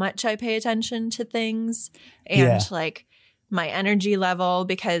how much I pay attention to things and like my energy level,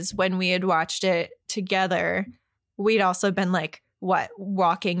 because when we had watched it together, we'd also been like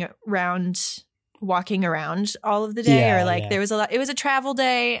walking around all of the day, or like there was it was a travel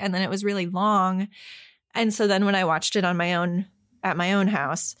day and then it was really long. And so then when I watched it on my own at my own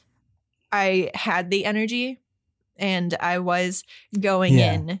house, I had the energy. And I was going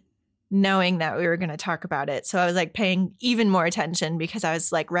in knowing that we were going to talk about it. So I was like paying even more attention because I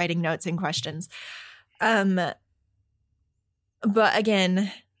was like writing notes and questions. But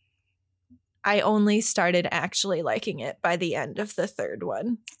again, I only started actually liking it by the end of the third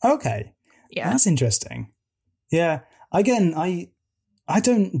one. Okay. Yeah. That's interesting. Yeah. Again, I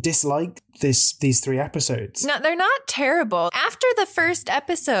don't dislike these 3 episodes. No, they're not terrible. After the first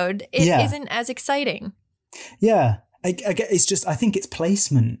episode, it isn't as exciting. Yeah, it's just, I think it's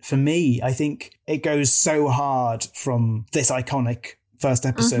placement for me. I think it goes so hard from this iconic first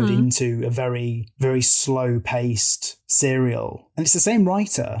episode into a very, very slow-paced serial. And it's the same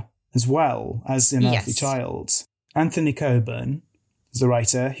writer as well as Unearthly Child. Anthony Coburn is the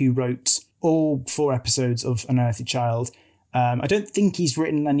writer who wrote all 4 episodes of Unearthly Child. I don't think he's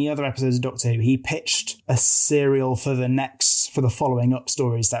written any other episodes of Doctor Who. He pitched a serial for the following up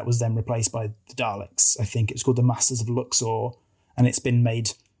stories that was then replaced by the Daleks. I think it's called The Masters of Luxor, and it's been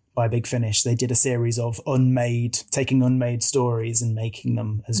made by by Big Finish. They did a series of taking unmade stories and making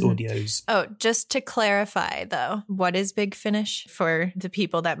them as audios. Oh, just to clarify though, what is Big Finish for the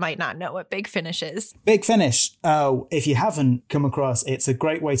people that might not know what Big Finish is? Big Finish. Oh, if you haven't come across, it's a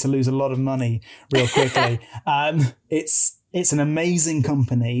great way to lose a lot of money real quickly. It's an amazing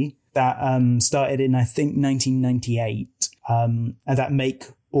company that started in, I think, 1998, and that make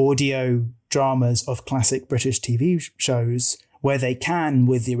audio dramas of classic British TV shows where they can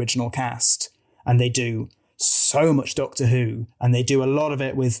with the original cast. And they do so much Doctor Who, and they do a lot of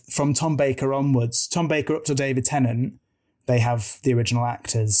it from Tom Baker onwards. Tom Baker up to David Tennant, they have the original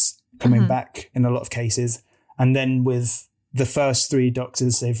actors coming back in a lot of cases. And then with the first 3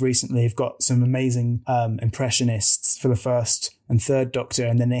 Doctors, they've got some amazing impressionists for the first and third Doctor,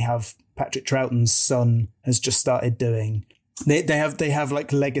 and then they have Patrick Troughton's son has just started doing. They have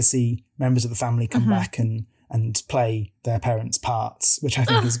like legacy members of the family come back and play their parents' parts, which I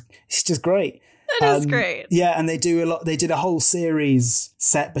think is just great. That is great. Yeah, and they do a lot. They did a whole series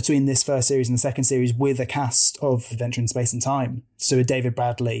set between this first series and the second series with a cast of Adventure in Space and Time. So with David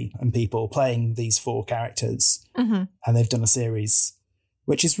Bradley and people playing these 4 characters, and they've done a series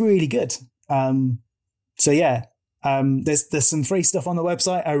which is really good. So yeah. There's some free stuff on the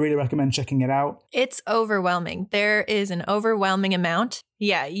website. I really recommend checking it out. It's overwhelming. There is an overwhelming amount.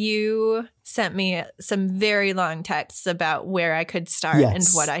 Yeah, you sent me some very long texts about where I could start and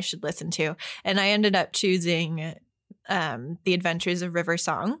what I should listen to. And I ended up choosing The Adventures of River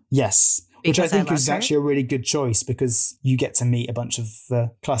Song. Yes, which I think is actually a really good choice because you get to meet a bunch of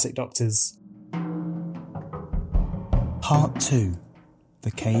the classic Doctors. Part 2. The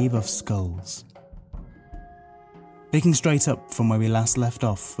Cave of Skulls. Picking straight up from where we last left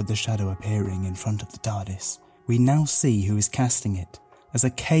off with the shadow appearing in front of the TARDIS, we now see who is casting it as a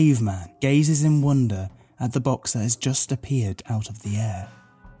caveman gazes in wonder at the box that has just appeared out of the air.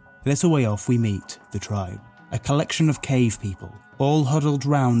 A little way off we meet the tribe, a collection of cave people, all huddled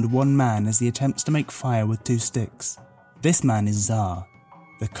round one man as he attempts to make fire with 2 sticks. This man is Zar,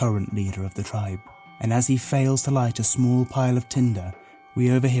 the current leader of the tribe, and as he fails to light a small pile of tinder,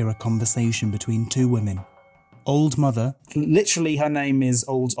 we overhear a conversation between 2 women. Old Mother. Literally, her name is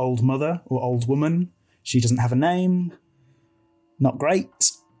Old Mother or Old Woman. She doesn't have a name. Not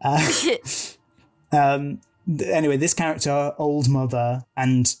great. Anyway, this character, Old Mother,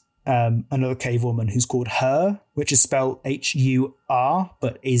 and another cave woman who's called Her, which is spelled H-U-R,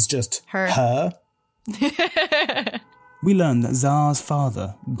 but is just her. We learn that Zar's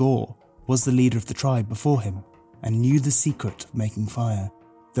father, Gore, was the leader of the tribe before him and knew the secret of making fire,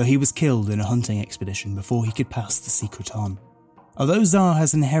 though he was killed in a hunting expedition before he could pass the secret on. Although Zar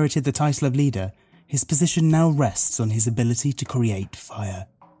has inherited the title of leader, his position now rests on his ability to create fire.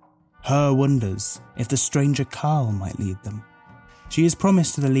 Her wonders if the stranger Carl might lead them. She is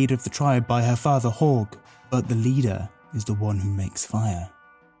promised to the leader of the tribe by her father Hogg, but the leader is the one who makes fire.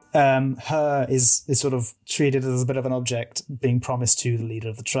 Her is sort of treated as a bit of an object being promised to the leader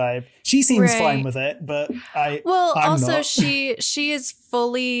of the tribe. She seems fine with it, but I'm also not. she is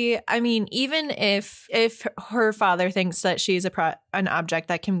fully, I mean, even if her father thinks that she's an object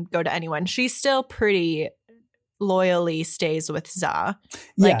that can go to anyone, she still pretty loyally stays with Za.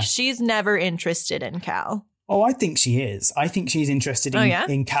 Like, she's never interested in Cal. Oh, I think she is. I think she's interested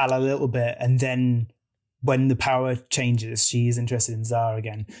in Cal a little bit, and then when the power changes, she is interested in Zara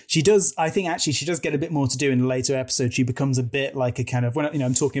again. She does, I think actually she does get a bit more to do in the later episode. She becomes a bit like a kind of, when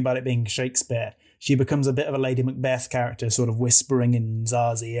I'm talking about it being Shakespeare, she becomes a bit of a Lady Macbeth character, sort of whispering in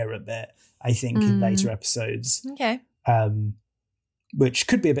Zara's ear a bit, I think, in later episodes. Okay. Which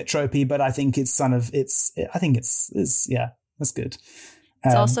could be a bit tropey, but I think it's that's good.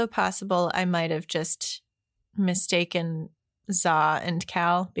 It's also possible I might have just mistaken Za and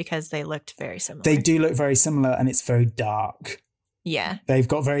Cal because they looked very similar. They do look very similar, and it's very dark. Yeah. They've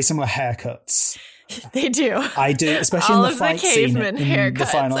got very similar haircuts. They do. I do, especially in the fight scene in the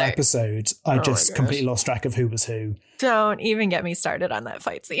final are... episode. I just completely lost track of who was who. Don't even get me started on that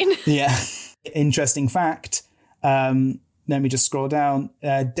fight scene. Yeah. Interesting fact. Let me just scroll down.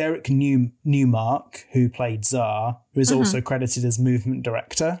 Derek Newmark, who played Zar, who is also credited as movement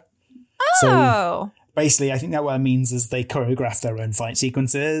director. Oh. So basically, I think that what it means is they choreograph their own fight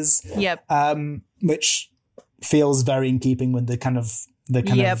sequences. Yep. Which feels very in keeping with the kind of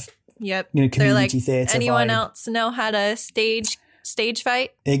community theatre. Anyone vibe. Else know how to stage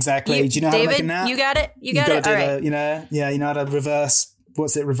fight? Exactly. Do you know David, how to make a nap? You got it. You got You've it. got to do All right. you know how to reverse.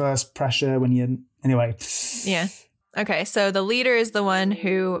 What's it? Reverse pressure when you. Anyway. Yeah. Okay. So the leader is the one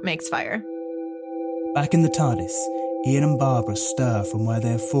who makes fire. Back in the TARDIS, Ian and Barbara stir from where they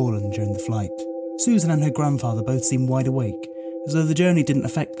have fallen during the flight. Susan and her grandfather both seem wide awake, as though the journey didn't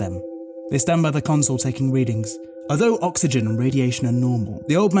affect them. They stand by the console taking readings. Although oxygen and radiation are normal,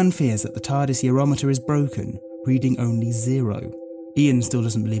 the old man fears that the TARDIS aerometer is broken, reading only 0. Ian still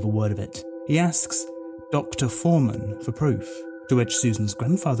doesn't believe a word of it. He asks Dr. Foreman for proof, to which Susan's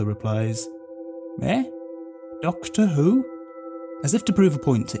grandfather replies, "Eh? Doctor who?" As if to prove a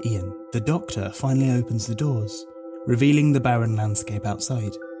point to Ian, the Doctor finally opens the doors, revealing the barren landscape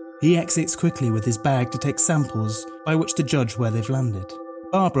outside. He exits quickly with his bag to take samples by which to judge where they've landed.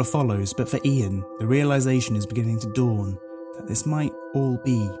 Barbara follows, but for Ian, the realisation is beginning to dawn that this might all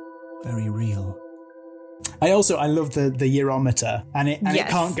be very real. I love the Eurometer, and it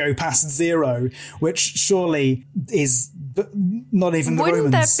can't go past 0, which surely is not even the Wouldn't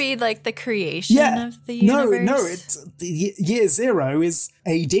Romans. that be like the creation of the universe? No, it's the year 0 is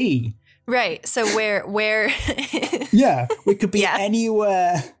AD. Right. So where Yeah, we could be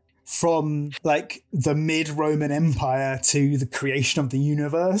anywhere from like the mid-Roman Empire to the creation of the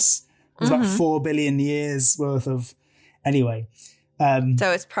universe. It was about 4 billion years worth of... Anyway.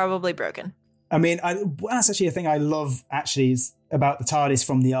 So it's probably broken. I mean, that's actually a thing I love actually is about the TARDIS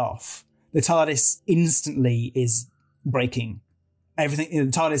from the off. The TARDIS instantly is breaking. Everything,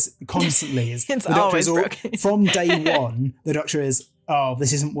 the TARDIS constantly is... It's the Doctor always is broken. From day one, the Doctor is, oh,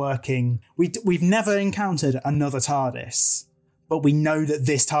 this isn't working. We've never encountered another TARDIS, but we know that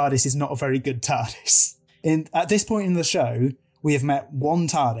this TARDIS is not a very good TARDIS. At this point in the show, we have met one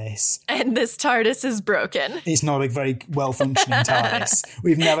TARDIS. And this TARDIS is broken. It's not a very well-functioning TARDIS.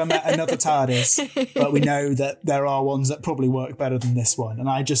 We've never met another TARDIS, but we know that there are ones that probably work better than this one. And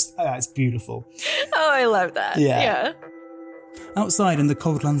it's beautiful. Oh, I love that. Yeah. Outside in the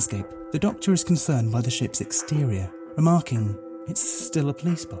cold landscape, the Doctor is concerned by the ship's exterior, remarking it's still a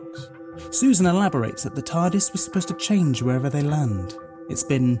police box. Susan elaborates that the TARDIS was supposed to change wherever they land. It's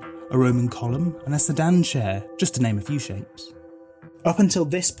been a Roman column and a sedan chair, just to name a few shapes. Up until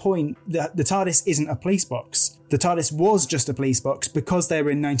this point, the TARDIS isn't a police box. The TARDIS was just a police box because they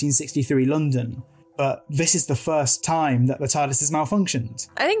were in 1963 London. But this is the first time that the TARDIS has malfunctioned.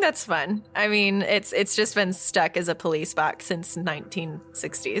 I think that's fun. I mean, it's just been stuck as a police box since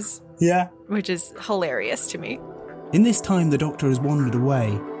 1960s. Yeah. Which is hilarious to me. In this time, the Doctor has wandered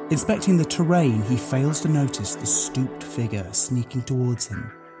away. Inspecting the terrain, he fails to notice the stooped figure sneaking towards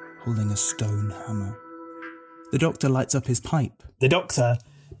him, holding a stone hammer. The Doctor lights up his pipe. The Doctor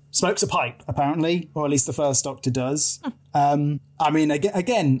smokes a pipe, apparently, or at least the first Doctor does. I mean,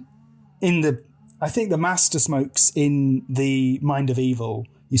 again, I think the Master smokes in the Mind of Evil.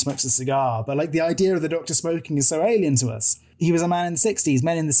 He smokes a cigar, but like the idea of the Doctor smoking is so alien to us. He was a man in the 60s.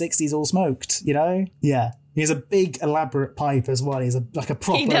 Men in the 60s all smoked, you know? Yeah. He has a big, elaborate pipe as well. He's like a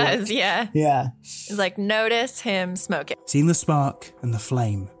proper... He does, yeah. Yeah. It's like, notice him smoking. Seeing the spark and the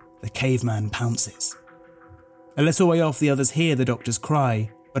flame, the caveman pounces. A little way off, the others hear the Doctor's cry,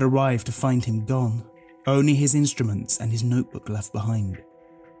 but arrive to find him gone. Only his instruments and his notebook left behind.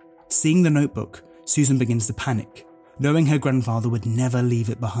 Seeing the notebook, Susan begins to panic, knowing her grandfather would never leave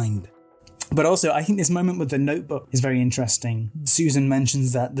it behind. But also, I think this moment with the notebook is very interesting. Susan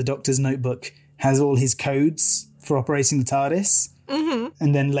mentions that the Doctor's notebook has all his codes for operating the TARDIS. Mm-hmm.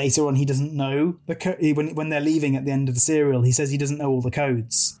 And then later on, he doesn't know when they're leaving at the end of the serial, he says he doesn't know all the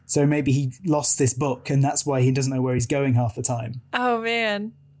codes. So maybe he lost this book, and that's why he doesn't know where he's going half the time. Oh,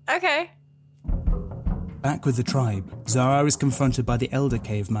 man. Okay. Back with the tribe, Zara is confronted by the elder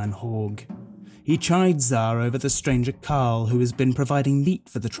caveman Horg. He chides Zara over the stranger Carl, who has been providing meat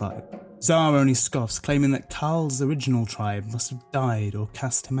for the tribe. Zara only scoffs, claiming that Carl's original tribe must have died or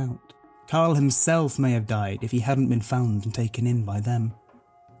cast him out. Carl himself may have died if he hadn't been found and taken in by them.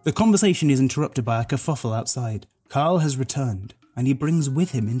 The conversation is interrupted by a kerfuffle outside. Carl has returned, and he brings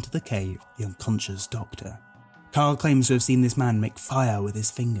with him into the cave the unconscious Doctor. Carl claims to have seen this man make fire with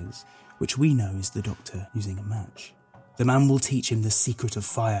his fingers, which we know is the Doctor using a match. The man will teach him the secret of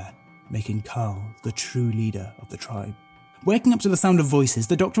fire, making Carl the true leader of the tribe. Waking up to the sound of voices,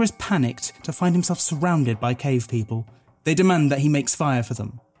 the Doctor is panicked to find himself surrounded by cave people. They demand that he makes fire for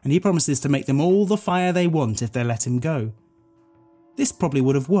them, and he promises to make them all the fire they want if they let him go. This probably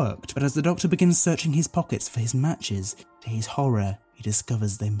would have worked, but as the Doctor begins searching his pockets for his matches, to his horror, he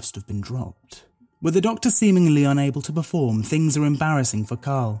discovers they must have been dropped. With the Doctor seemingly unable to perform, things are embarrassing for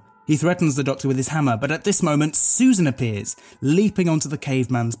Carl. He threatens the Doctor with his hammer, but at this moment, Susan appears, leaping onto the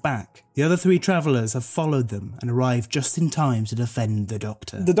caveman's back. The other 3 travellers have followed them and arrive just in time to defend the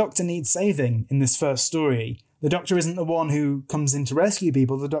Doctor. The Doctor needs saving in this first story. The Doctor isn't the one who comes in to rescue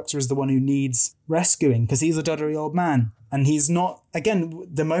people. The Doctor is the one who needs rescuing because he's a doddery old man. And he's not, again,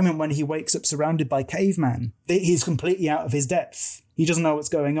 the moment when he wakes up surrounded by cavemen, he's completely out of his depth. He doesn't know what's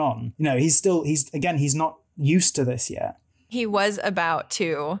going on. You know, he's not used to this yet. He was about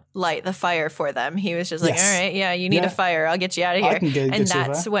to light the fire for them. He was just like, Yes. all right, yeah, you need a fire. I'll get you out of here. I can And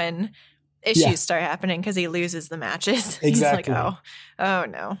that's when issues start happening because he loses the matches. Exactly. He's like, oh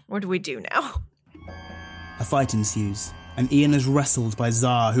no, what do we do now? A fight ensues, and Ian is wrestled by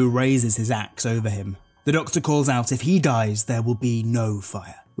Zar, who raises his axe over him. The Doctor calls out if he dies, there will be no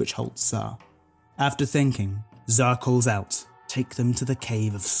fire, which halts Zar. After thinking, Zar calls out, take them to the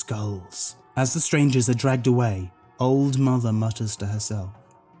Cave of Skulls. As the strangers are dragged away, Old Mother mutters to herself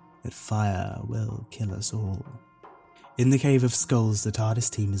that fire will kill us all. In the Cave of Skulls, the TARDIS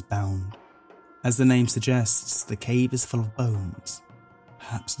team is bound. As the name suggests, the cave is full of bones.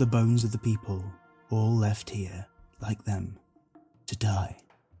 Perhaps the bones of the people, all left here, like them, to die.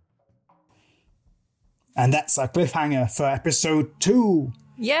 And that's our cliffhanger for episode 2.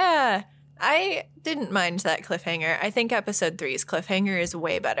 Yeah, I didn't mind that cliffhanger. I think episode 3's cliffhanger is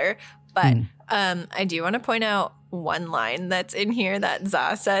way better. But I do want to point out one line that's in here that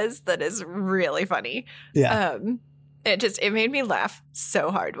Za says that is really funny. Yeah. It made me laugh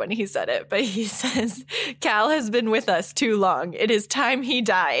so hard when he said it. But he says, Cal has been with us too long. It is time he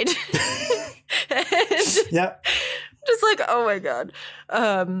died. Yeah. Just like, oh my God.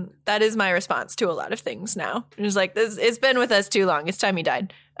 That is my response to a lot of things now. Just like, it's been with us too long. It's time he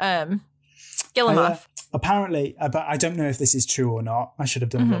died. Kill him off. Apparently, but I don't know if this is true or not. I should have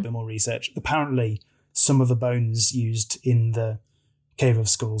done a little bit more research. Apparently, some of the bones used in the Cave of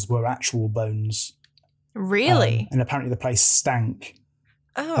Skulls were actual bones. Really? And apparently the place stank.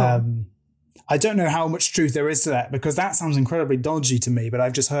 Oh. I don't know how much truth there is to that, because that sounds incredibly dodgy to me, but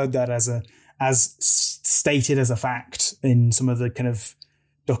I've just heard that as stated as a fact in some of the kind of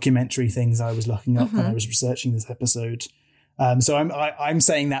documentary things I was looking up when I was researching this episode. So I'm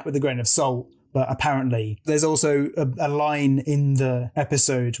saying that with a grain of salt. But apparently there's also a line in the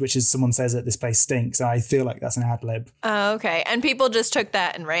episode, which is someone says that this place stinks. And I feel like that's an ad lib. Oh, okay. And people just took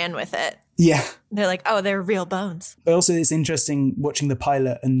that and ran with it. Yeah. They're like, oh, they're real bones. But also it's interesting watching the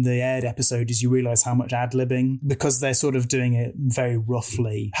pilot and the aired episode is you realise how much ad libbing, because they're sort of doing it very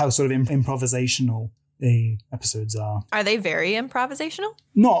roughly, how sort of improvisational the episodes are. Are they very improvisational?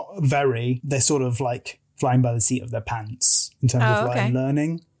 Not very. They're sort of like flying by the seat of their pants in terms of line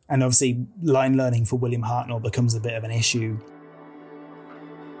learning. And obviously, line learning for William Hartnell becomes a bit of an issue.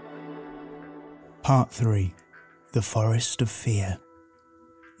 Part 3. The Forest of Fear.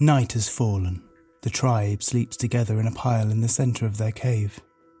 Night has fallen. The tribe sleeps together in a pile in the centre of their cave,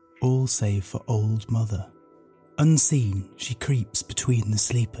 all save for Old Mother. Unseen, she creeps between the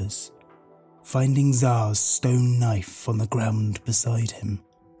sleepers, finding Zar's stone knife on the ground beside him.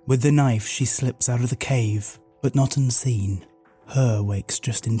 With the knife, she slips out of the cave, but not unseen. Her wakes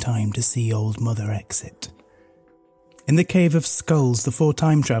just in time to see Old Mother exit. In the Cave of Skulls, the 4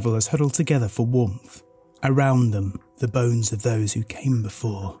 time travellers huddle together for warmth. Around them, the bones of those who came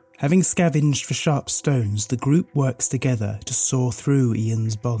before. Having scavenged for sharp stones, the group works together to saw through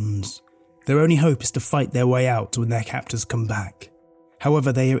Ian's bonds. Their only hope is to fight their way out when their captors come back.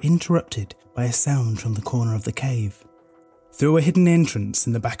 However, they are interrupted by a sound from the corner of the cave. Through a hidden entrance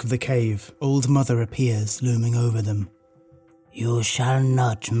in the back of the cave, Old Mother appears, looming over them. "You shall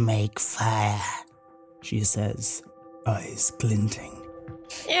not make fire," she says, eyes glinting.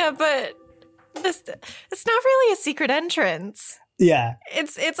 Yeah, but it's not really a secret entrance. Yeah.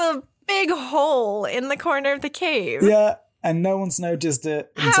 It's a big hole in the corner of the cave. Yeah, and no one's noticed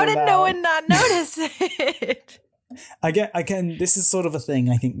it. How did no one not notice it? Again, this is sort of a thing,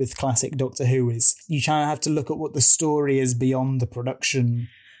 I think, with classic Doctor Who, is you kind of have to look at what the story is beyond the production.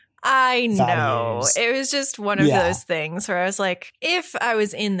 I know. Values. It was just one of those things where I was like, if I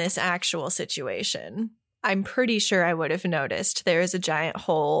was in this actual situation, I'm pretty sure I would have noticed there is a giant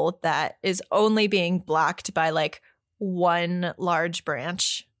hole that is only being blocked by like one large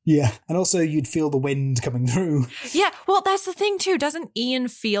branch. Yeah, and also you'd feel the wind coming through. Yeah, well, that's the thing too. Doesn't Ian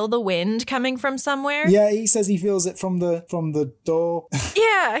feel the wind coming from somewhere? Yeah, he says he feels it from the door.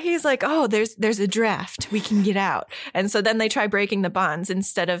 Yeah, he's like, oh, there's a draft. We can get out. And so then they try breaking the bonds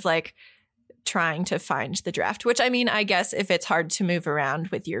instead of like trying to find the draft, which I mean, I guess if it's hard to move around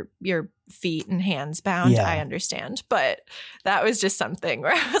with your feet and hands bound, I understand. But that was just something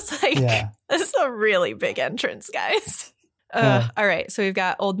where I was like, this is a really big entrance, guys. All right, so we've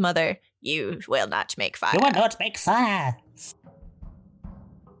got Old Mother. You will not make fire. You will not make fire.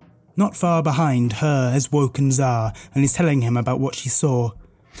 Not far behind, Her has woken Zar and is telling him about what she saw.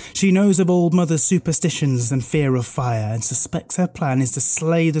 She knows of Old Mother's superstitions and fear of fire and suspects her plan is to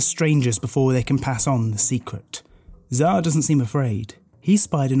slay the strangers before they can pass on the secret. Zar doesn't seem afraid. He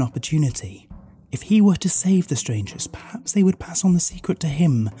spied an opportunity. If he were to save the strangers, perhaps they would pass on the secret to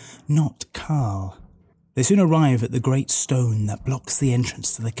him, not Carl. They soon arrive at the great stone that blocks the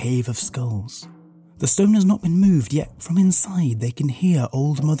entrance to the Cave of Skulls. The stone has not been moved, yet from inside they can hear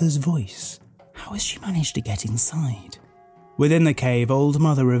Old Mother's voice. How has she managed to get inside? Within the cave, Old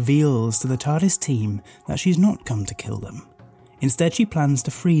Mother reveals to the TARDIS team that she's not come to kill them. Instead, she plans to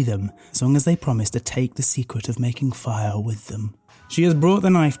free them, as long as they promise to take the secret of making fire with them. She has brought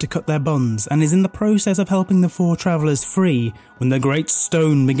the knife to cut their bonds, and is in the process of helping the 4 travellers free when the great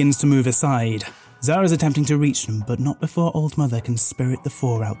stone begins to move aside. Zara is attempting to reach them, but not before Old Mother can spirit the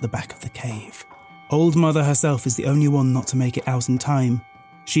 4 out the back of the cave. Old Mother herself is the only one not to make it out in time.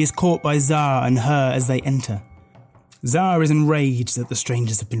 She is caught by Zara and her as they enter. Zara is enraged that the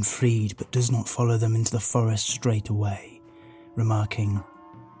strangers have been freed, but does not follow them into the forest straight away, remarking,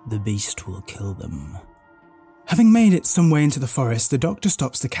 "The beast will kill them." Having made it some way into the forest, the Doctor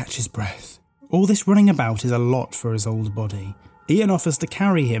stops to catch his breath. All this running about is a lot for his old body. Ian offers to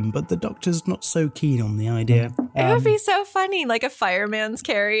carry him, but the Doctor's not so keen on the idea. It would be so funny, like a fireman's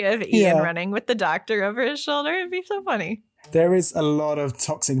carry of Ian running with the Doctor over his shoulder. It'd be so funny. There is a lot of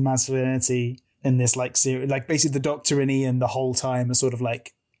toxic masculinity in this series. Like basically the Doctor and Ian the whole time are sort of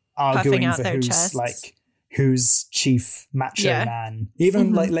arguing for who's chief macho man.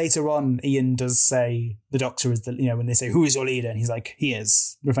 Even later on, Ian does say the Doctor is when they say, "Who is your leader?" And he's like, "He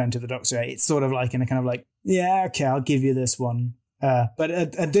is," referring to the Doctor. It's sort of in a kind of yeah, okay, I'll give you this one. But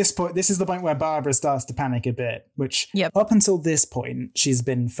at this point, this is the point where Barbara starts to panic a bit, which up until this point, she's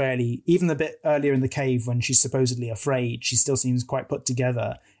been fairly, even a bit earlier in the cave when she's supposedly afraid, she still seems quite put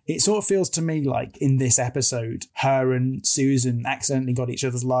together. It sort of feels to me like in this episode, her and Susan accidentally got each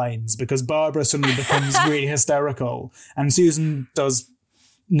other's lines because Barbara suddenly becomes really hysterical and Susan does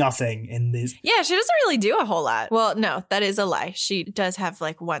nothing in this. Yeah, she doesn't really do a whole lot. Well, no, that is a lie. She does have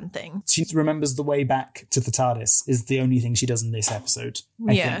one thing. She remembers the way back to the TARDIS is the only thing she does in this episode.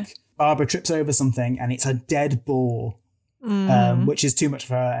 I think Barbara trips over something and it's a dead boar, which is too much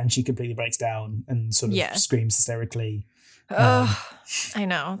for her, and she completely breaks down and sort of screams hysterically. I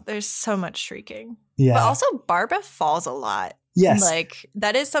know. There's so much shrieking. Yeah. But also Barbara falls a lot. Yes.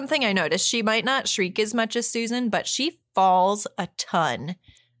 That is something I noticed. She might not shriek as much as Susan, but she falls a ton.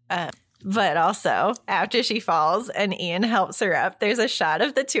 But also, after she falls and Ian helps her up, there's a shot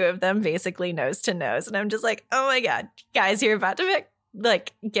of the two of them basically nose to nose. And I'm just like, oh my God, guys, you're about to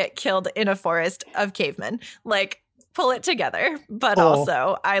get killed in a forest of cavemen. Pull it together. But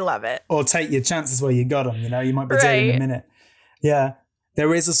also, I love it. Or take your chances where you got them, you might be dead in a minute. Yeah.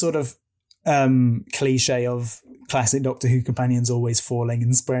 There is a sort of cliche of classic Doctor Who companions always falling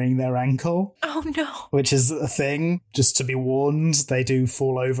and spraining their ankle. Oh no. Which is a thing, just to be warned. They do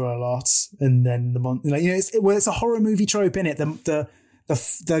fall over a lot. And then it's a horror movie trope, in it.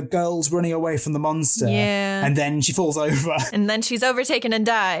 The girl's running away from the monster. Yeah. And then she falls over. And then she's overtaken and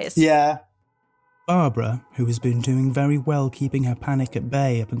dies. Yeah. Barbara, who has been doing very well keeping her panic at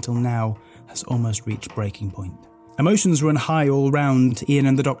bay up until now, has almost reached breaking point. Emotions run high all round, Ian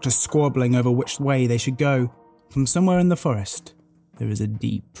and the Doctor squabbling over which way they should go. From somewhere in the forest, there is a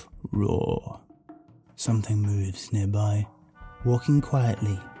deep roar. Something moves nearby. Walking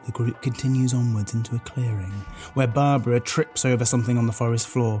quietly, the group continues onwards into a clearing, where Barbara trips over something on the forest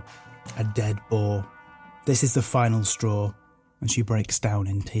floor. A dead boar. This is the final straw, and she breaks down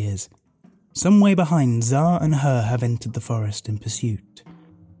in tears. Some way behind, Zara and her have entered the forest in pursuit.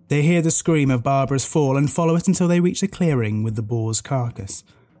 They hear the scream of Barbara's fall and follow it until they reach a clearing with the boar's carcass.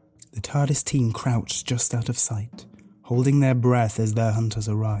 The TARDIS team crouch just out of sight, holding their breath as their hunters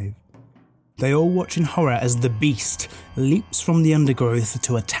arrive. They all watch in horror as the beast leaps from the undergrowth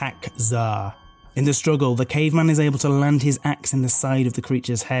to attack Zara. In the struggle, the caveman is able to land his axe in the side of the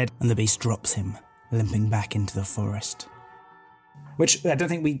creature's head, and the beast drops him, limping back into the forest. Which I don't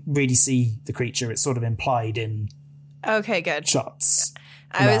think we really see the creature. It's sort of implied in shots.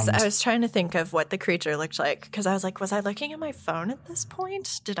 I was trying to think of what the creature looked like, because I was like, was I looking at my phone at this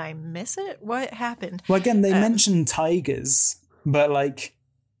point? Did I miss it? What happened? Well, again, they mentioned tigers, but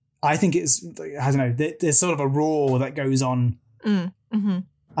I think it's, I don't know, there's sort of a roar that goes on. Mm-hmm.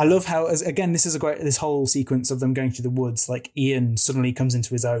 I love how, again, this whole sequence of them going through the woods, Ian suddenly comes into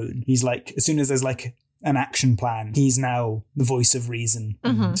his own. He's as soon as there's an action plan, he's now the voice of reason.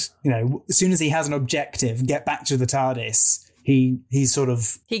 Mm-hmm. And, as soon as he has an objective, get back to the TARDIS, he's sort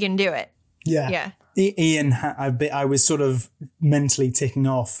of... He can do it. Yeah. Yeah. Ian, I was sort of mentally ticking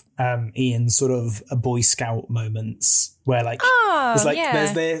off Ian's sort of a Boy Scout moments where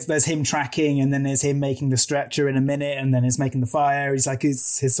there's him tracking, and then there's him making the stretcher in a minute, and then he's making the fire. He's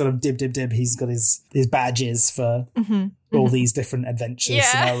his sort of dib. He's got his badges for all these different adventure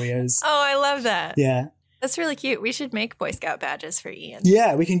scenarios. Oh, I love that. Yeah. That's really cute. We should make Boy Scout badges for Ian.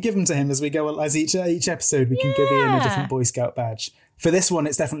 Yeah, we can give them to him as we go. As each episode, we can give Ian a different Boy Scout badge. For this one,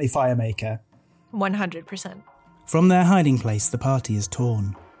 it's definitely Firemaker. 100%. From their hiding place, the party is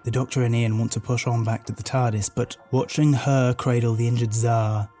torn. The Doctor and Ian want to push on back to the TARDIS, but watching her cradle the injured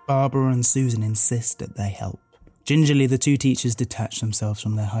Tsar, Barbara and Susan insist that they help. Gingerly, the two teachers detach themselves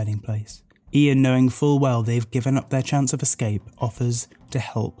from their hiding place. Ian, knowing full well they've given up their chance of escape, offers to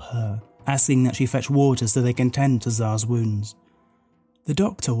help her, asking that she fetch water so they can tend to Tsar's wounds. The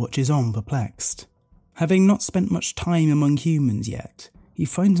Doctor watches on, perplexed. Having not spent much time among humans yet, he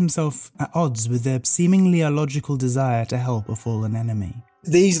finds himself at odds with their seemingly illogical desire to help a fallen enemy.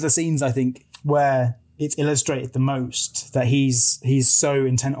 These are the scenes, I think, where it's illustrated the most, that he's so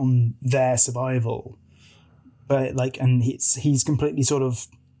intent on their survival. But and he's completely sort of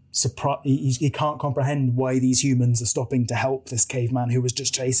surprised. He can't comprehend why these humans are stopping to help this caveman who was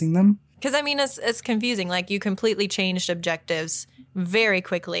just chasing them. Because, I mean, it's confusing. Like, you completely changed objectives very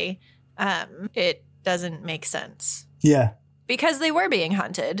quickly. It doesn't make sense. Yeah. Because they were being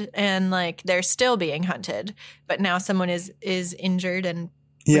hunted, and, like, they're still being hunted. But now someone is injured, and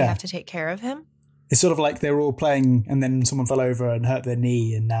we have to take care of him. It's sort of like they were all playing, and then someone fell over and hurt their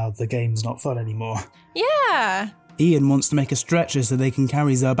knee, and now the game's not fun anymore. Yeah. Ian wants to make a stretcher so they can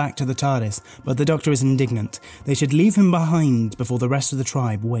carry Tsar back to the TARDIS, but the Doctor is indignant. They should leave him behind before the rest of the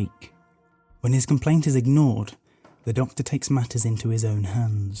tribe wake. When his complaint is ignored, the Doctor takes matters into his own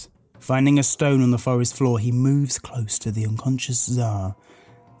hands. Finding a stone on the forest floor, he moves close to the unconscious Tsar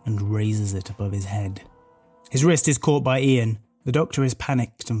and raises it above his head. His wrist is caught by Ian. The Doctor is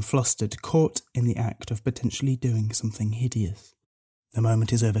panicked and flustered, caught in the act of potentially doing something hideous. The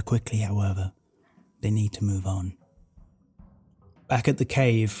moment is over quickly, however. They need to move on. Back at the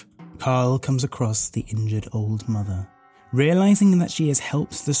cave, Carl comes across the injured old mother. Realising that she has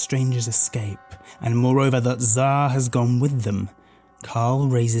helped the strangers escape, and moreover that Tsar has gone with them, Carl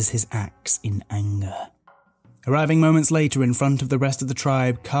raises his axe in anger. Arriving moments later in front of the rest of the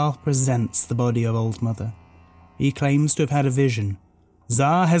tribe, Carl presents the body of old mother. He claims to have had a vision.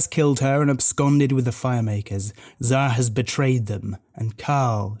 Tsar has killed her and absconded with the Firemakers. Tsar has betrayed them, and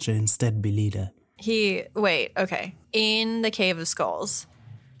Carl should instead be leader. Okay. In the Cave of Skulls,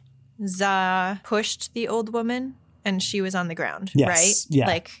 Tsar pushed the old woman, and she was on the ground, right?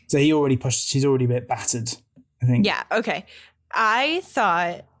 Yeah. So she's already a bit battered, I think. Yeah, okay. I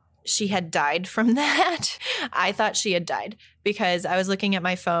thought she had died from that. I thought she had died because I was looking at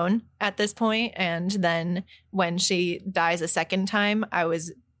my phone at this point, and then when she dies a second time, I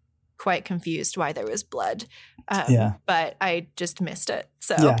was quite confused why there was blood. But I just missed it.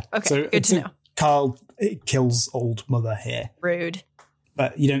 So, okay, so good to know. Carl kills old mother here. Rude.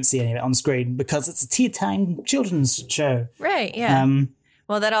 But you don't see any of it on screen because it's a tea time children's show. Right, yeah.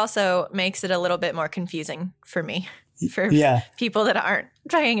 Well, that also makes it a little bit more confusing for me. For people that aren't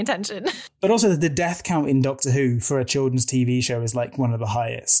paying attention. But also the death count in Doctor Who for a children's TV show is like one of the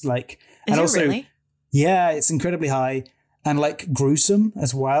highest. Really? Yeah, it's incredibly high and like gruesome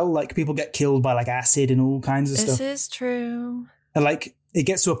as well. Like people get killed by like acid and all kinds of stuff. This is true. And like it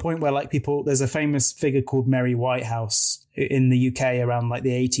gets to a point where like there's a famous figure called Mary Whitehouse in the UK around like the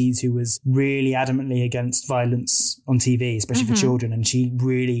 80s who was really adamantly against violence on TV, especially for children. And she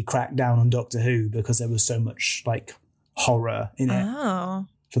really cracked down on Doctor Who because there was so much like horror in it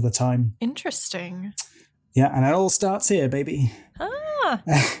for the time. Interesting. Yeah, and it all starts here, baby. All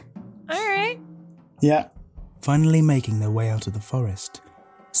right. Yeah. Finally making their way out of the forest,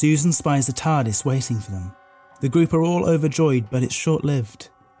 Susan spies the TARDIS waiting for them. The group are all overjoyed, but it's short-lived.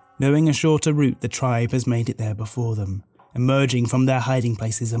 Knowing a shorter route, the tribe has made it there before them, emerging from their hiding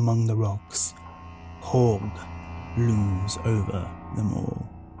places among the rocks. Hog looms over them all.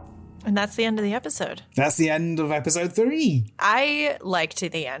 And that's the end of the episode. That's the end of episode 3. I liked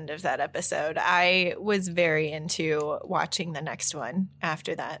the end of that episode. I was very into watching the next one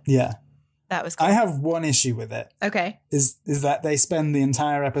after that. Yeah. That was cool. I have one issue with it. Okay. Is that they spend the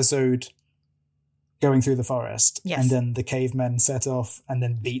entire episode going through the forest. Yes. And then the cavemen set off and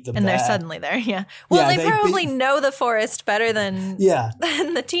then beat them and there. they're suddenly there, yeah. Well, they probably know the forest better than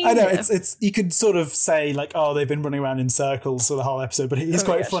the team. I know, it's you could sort of say like, oh, they've been running around in circles for the whole episode, but it is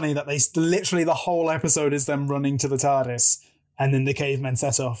quite funny that they literally the whole episode is them running to the TARDIS and then the cavemen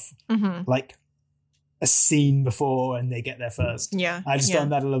set off like a scene before and they get there first. Yeah. I just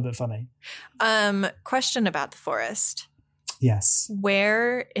found that a little bit funny. Question about the forest. Yes.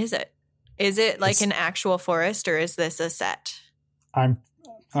 Where is it? Is it like an actual forest or is this a set? I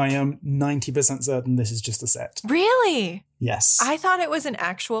am 90% certain this is just a set. Really? Yes. I thought it was an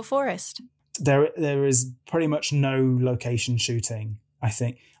actual forest. There is pretty much no location shooting, I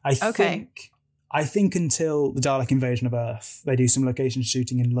think. I think I think until the Dalek invasion of Earth, they do some location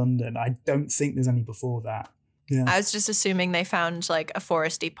shooting in London. I don't think there's any before that. Yeah. I was just assuming they found like a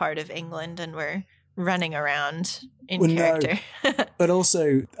foresty part of England and were running around in character. No. But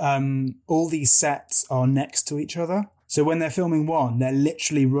also, all these sets are next to each other. So when they're filming one, they're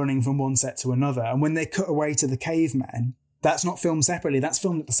literally running from one set to another. And when they cut away to the cavemen, that's not filmed separately. That's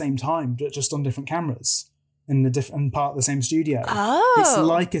filmed at the same time, just on different cameras in the different part of the same studio. Oh. It's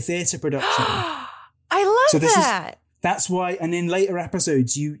like a theatre production. I love that. That's why, and in later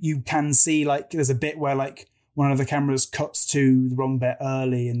episodes, you can see like there's a bit where like one of the cameras cuts to the wrong bit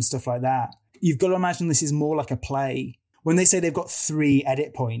early and stuff like that. You've got to imagine this is more like a play. When they say they've got 3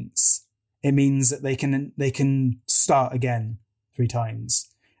 edit points, it means that they can start again 3 times.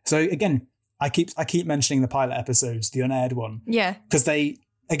 So again, I keep mentioning the pilot episodes, the unaired one. Yeah. Because they,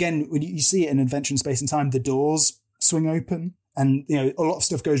 again, when you see it in Adventure in Space and Time, the doors swing open and, you know, a lot of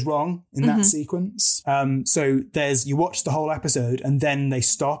stuff goes wrong in that sequence. So you watch the whole episode and then they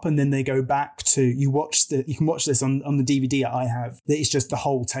stop and then they go back to, you can watch this on the DVD I have. It's just the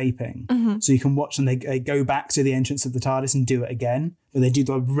whole taping. So you can watch and they go back to the entrance of the TARDIS and do it again. But they do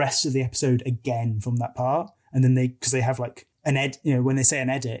the rest of the episode again from that part. And then because they have like when they say an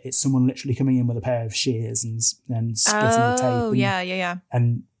edit, it's someone literally coming in with a pair of shears and splitting the tape. Oh, yeah.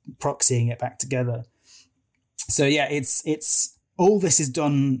 And proxying it back together. So yeah, it's all this is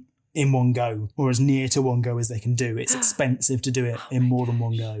done in one go, or as near to one go as they can do. It's expensive to do it in more than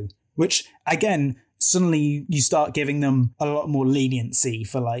one go, which again, suddenly you start giving them a lot more leniency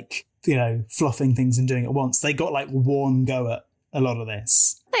for like, you know, fluffing things and doing it once. They got like one go at a lot of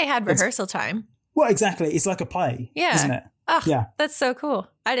this. They had rehearsal time. Well, exactly. It's like a play, isn't it? Oh, yeah. That's so cool.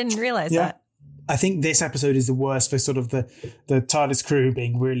 I didn't realize that. I think this episode is the worst for sort of the TARDIS crew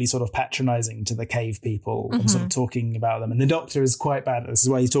being really sort of patronising to the cave people and sort of talking about them. And the Doctor is quite bad at this. This is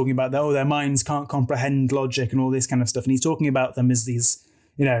why he's talking about, their minds can't comprehend logic and all this kind of stuff. And he's talking about them as these,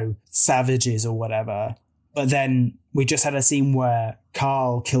 you know, savages or whatever. But then we just had a scene where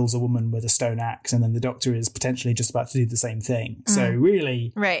Carl kills a woman with a stone axe and then the Doctor is potentially just about to do the same thing. So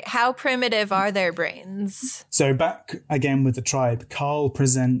really... Right. How primitive are their brains? So back again with the tribe, Carl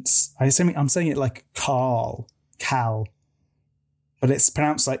presents... I'm saying it like Cal. But it's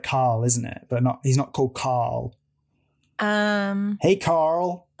pronounced like Carl, isn't it? But he's not called Carl. Hey,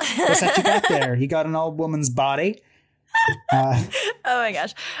 Carl. What's that you got there? You got an old woman's body? Oh my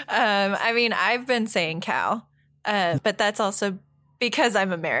gosh. I mean, I've been saying Cal, but that's also because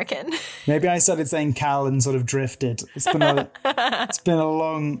I'm American. Maybe I started saying Cal and sort of drifted. It's been a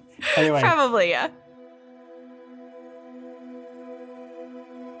long... Anyway. Probably, yeah.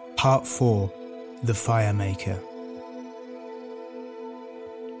 Part 4. The Firemaker.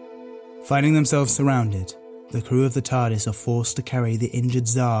 Finding themselves surrounded, the crew of the TARDIS are forced to carry the injured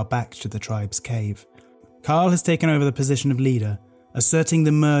Tsar back to the tribe's cave. Carl has taken over the position of leader, asserting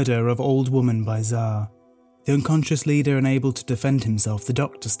the murder of Old Woman by Tsar. The unconscious leader unable to defend himself, the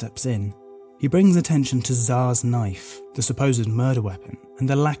Doctor steps in. He brings attention to Tsar's knife, the supposed murder weapon, and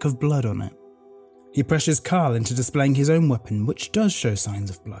the lack of blood on it. He pressures Carl into displaying his own weapon, which does show signs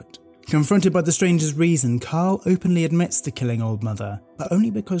of blood. Confronted by the stranger's reason, Carl openly admits to killing Old Mother, but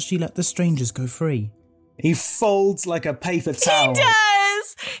only because she let the strangers go free. He folds like a paper towel. He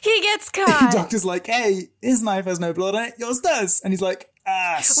does! He gets caught. The Doctor's like, hey, his knife has no blood on it, yours does. And he's like,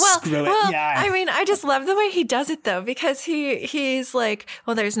 screw it, yeah. I mean, I just love the way he does it, though, because he's like,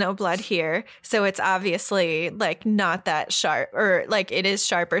 well, there's no blood here, so it's obviously, like, not that sharp, or, like, it is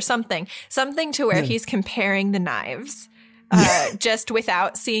sharp or something to where he's comparing the knives. Just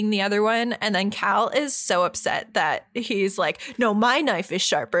without seeing the other one. And then Cal is so upset that he's like, no, my knife is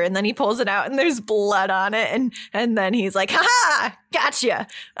sharper. And then he pulls it out and there's blood on it. And then he's like, ha, gotcha.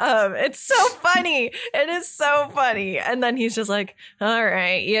 It's so funny. It is so funny. And then he's just like, all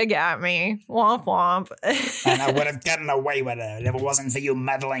right, you got me. Womp womp. And I would have gotten away with it if it wasn't for you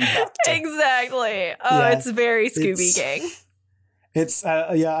meddling Doctor. Exactly. Oh, it's very Scooby Gang. It's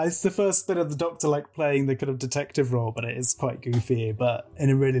it's the first bit of the Doctor like playing the kind of detective role, but it is quite goofy, but in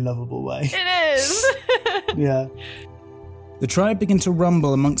a really lovable way. It is. Yeah. The tribe begin to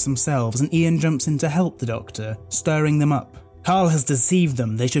rumble amongst themselves and Ian jumps in to help the Doctor, stirring them up. Carl has deceived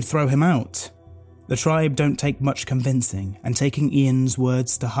them, they should throw him out. The tribe don't take much convincing, and taking Ian's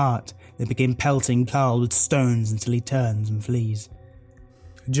words to heart, they begin pelting Carl with stones until he turns and flees.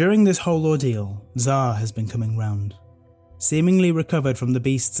 During this whole ordeal, Tsar has been coming round. Seemingly recovered from the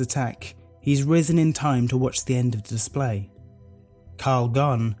beast's attack, he's risen in time to watch the end of the display. Carl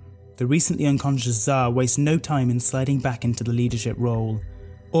gone, the recently unconscious Tsar wastes no time in sliding back into the leadership role,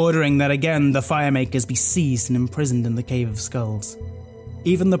 ordering that again the Firemakers be seized and imprisoned in the Cave of Skulls.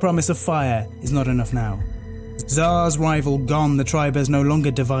 Even the promise of fire is not enough now. Zar's rival gone, the tribe is no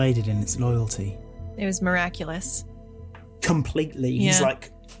longer divided in its loyalty. It was miraculous. Completely. Yeah. He's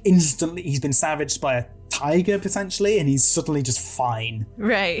like instantly, he's been savaged by a tiger potentially, and he's suddenly just fine.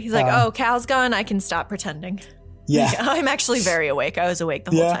 Right. He's like, oh, Cal's gone, I can stop pretending. Yeah. Like, I'm actually very awake. I was awake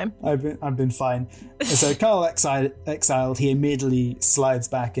the whole time. I've been fine. So Carl exiled, he immediately slides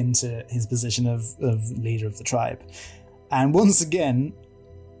back into his position of leader of the tribe. And once again,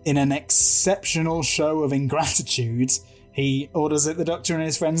 in an exceptional show of ingratitude, he orders that the Doctor and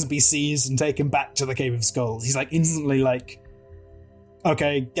his friends be seized and taken back to the Cave of Skulls. He's like instantly like,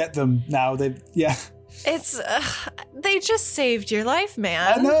 okay, get them now. It's, they just saved your life,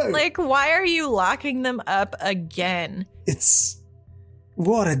 man. I know. Like, why are you locking them up again?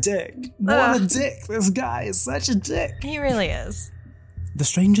 What a dick. What a dick. This guy is such a dick. He really is. The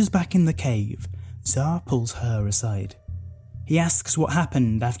stranger's back in the cave. Zar pulls her aside. He asks what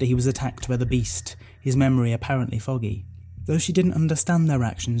happened after he was attacked by the beast, his memory apparently foggy. Though she didn't understand their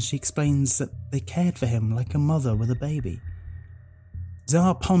actions, she explains that they cared for him like a mother with a baby.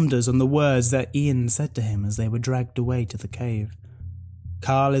 Zar ponders on the words that Ian said to him as they were dragged away to the cave.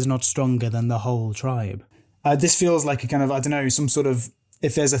 Carl is not stronger than the whole tribe. This feels like a kind of, I don't know, some sort of,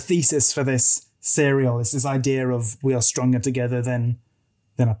 if there's a thesis for this serial, it's this idea of we are stronger together than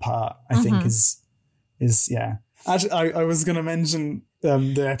apart, I think is yeah. Actually, I was going to mention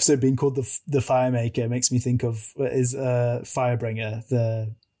the episode being called the Firemaker. It makes me think of Firebringer,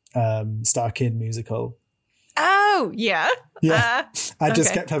 the Star Kid musical. Oh, yeah. Yeah. I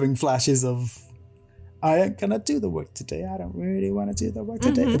just kept having flashes of, I ain't going to do the work today. I don't really want to do the work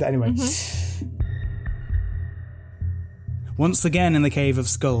today. But anyway. Once again in the Cave of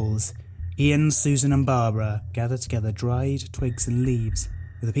Skulls, Ian, Susan and Barbara gather together dried twigs and leaves.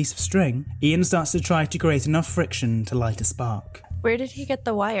 With a piece of string, Ian starts to try to create enough friction to light a spark. Where did he get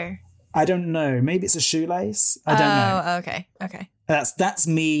the wire? I don't know. Maybe it's a shoelace. I don't know. Oh, okay. That's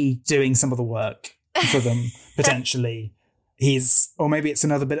me doing some of the work for them, potentially. Or maybe it's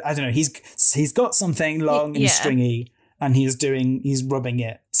another bit, I don't know. He's got something long and stringy, and he's rubbing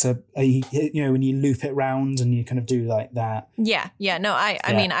it. So, when you loop it round and you kind of do like that. Yeah. No,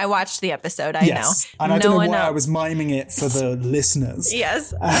 I mean, I watched the episode. I know. And I don't know why I was miming it for the listeners.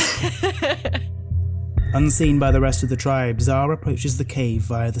 Yes. Unseen by the rest of the tribe, Zar approaches the cave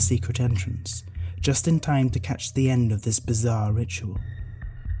via the secret entrance, just in time to catch the end of this bizarre ritual.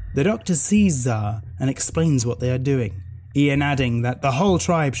 The Doctor sees Zar and explains what they are doing, Ian adding that the whole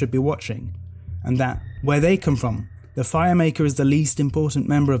tribe should be watching, and that, where they come from, the Firemaker is the least important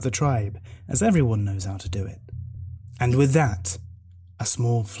member of the tribe, as everyone knows how to do it. And with that, a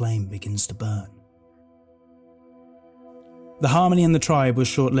small flame begins to burn. The harmony in the tribe was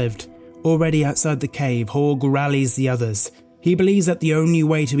short-lived. Already outside the cave, Hogg rallies the others. He believes that the only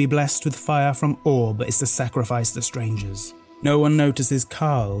way to be blessed with fire from Orb is to sacrifice the strangers. No one notices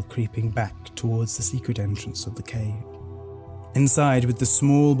Carl creeping back towards the secret entrance of the cave. Inside, with the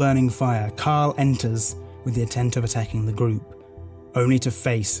small burning fire, Carl enters with the intent of attacking the group, only to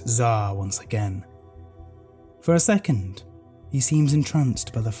face Zar once again. For a second, he seems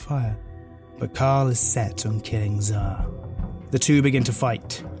entranced by the fire, but Carl is set on killing Zar. The two begin to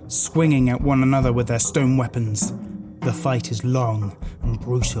fight, swinging at one another with their stone weapons. The fight is long and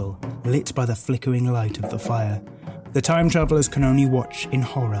brutal, lit by the flickering light of the fire. The time travelers can only watch in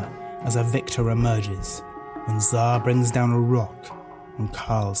horror as a victor emerges, when Zar brings down a rock on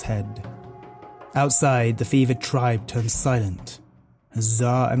Carl's head. Outside, the fevered tribe turns silent as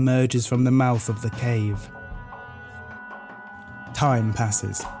Zar emerges from the mouth of the cave. Time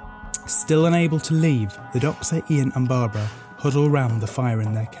passes. Still unable to leave, the Doctor, Ian and Barbara huddle round the fire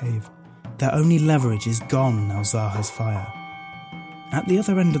in their cave. Their only leverage is gone now Zar has fire. At the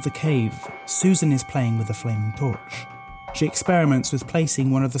other end of the cave, Susan is playing with a flaming torch. She experiments with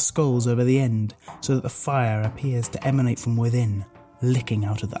placing one of the skulls over the end so that the fire appears to emanate from within, licking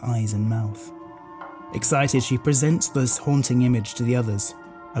out of the eyes and mouth. Excited, she presents this haunting image to the others,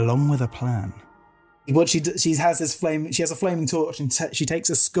 along with a plan. What she has a flaming torch, and she takes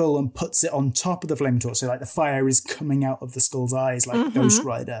a skull and puts it on top of the flaming torch, so like the fire is coming out of the skull's eyes, like Ghost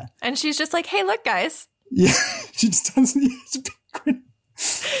Rider. And she's just like, "Hey, look, guys!" Yeah, she just does.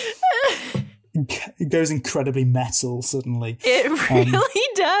 It goes incredibly metal suddenly. It really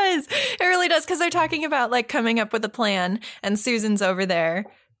does. It really does, because they're talking about like coming up with a plan, and Susan's over there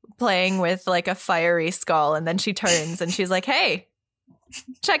playing with like a fiery skull, and then she turns and she's like, "Hey,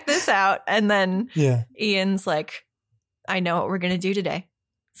 check this out." And then Ian's like, "I know what we're going to do today.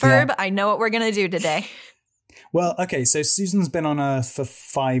 Ferb, I know what we're going to do today." Well, okay, so Susan's been on Earth for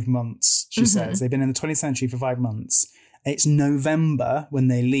 5 months, she says. They've been in the 20th century for 5 months. It's November when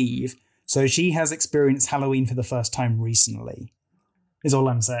they leave. So she has experienced Halloween for the first time recently, is all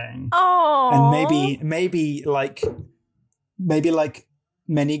I'm saying. Oh. And maybe like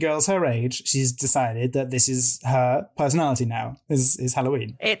many girls her age, she's decided that this is her personality now, is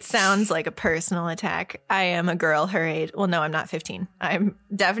Halloween. It sounds like a personal attack. I am a girl her age. Well, no, I'm not 15. I'm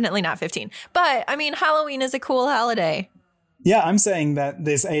definitely not 15. But, I mean, Halloween is a cool holiday. Yeah, I'm saying that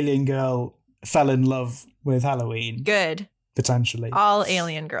this alien girl fell in love with Halloween. Good. Potentially. All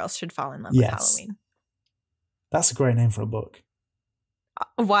alien girls should fall in love with Halloween. That's a great name for a book.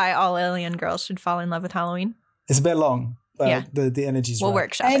 Why all alien girls should fall in love with Halloween? It's a bit long. Yeah. The energy's we'll right.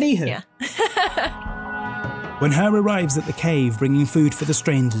 workshop Anywho. it. Yeah. When her arrives at the cave bringing food for the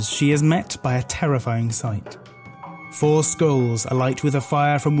strangers, she is met by a terrifying sight. 4 skulls, alight with a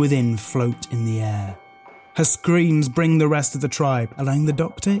fire from within, float in the air. Her screams bring the rest of the tribe, allowing the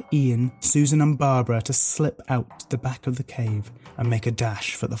Doctor, Ian, Susan and Barbara to slip out the back of the cave and make a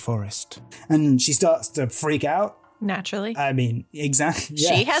dash for the forest. And she starts to freak out. Naturally. I mean, exactly.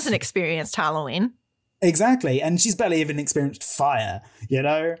 Yeah. She hasn't experienced Halloween. Exactly. And she's barely even experienced fire, you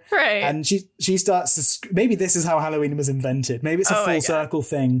know? Right. And she starts to... Maybe this is how Halloween was invented. Maybe it's a full circle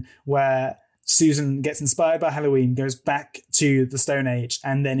thing where Susan gets inspired by Halloween, goes back to the Stone Age,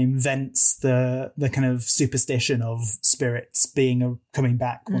 and then invents the kind of superstition of spirits coming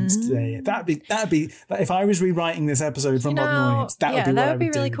back once they... That'd be if I was rewriting this episode for a modern audience, that would be what I would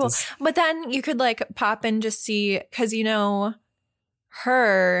do. Really cool. But then you could like pop and just see, because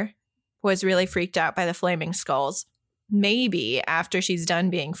her was really freaked out by the flaming skulls. Maybe after she's done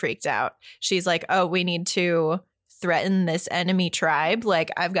being freaked out, she's like, oh, we need to threaten this enemy tribe.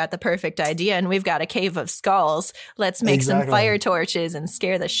 Like, I've got the perfect idea, and we've got a cave of skulls. Let's make some fire torches and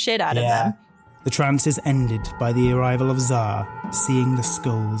scare the shit out of them. The trance is ended by the arrival of Zar, seeing the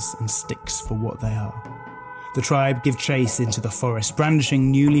skulls and sticks for what they are. The tribe give chase into the forest, brandishing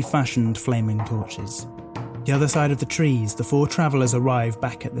newly fashioned flaming torches. The other side of the trees, the 4 travellers arrive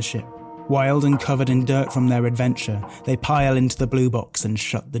back at the ship. Wild and covered in dirt from their adventure, they pile into the blue box and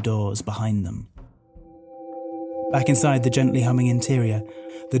shut the doors behind them. Back inside the gently humming interior,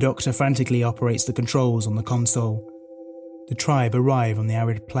 the Doctor frantically operates the controls on the console. The tribe arrive on the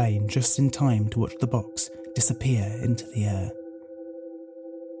arid plain just in time to watch the box disappear into the air.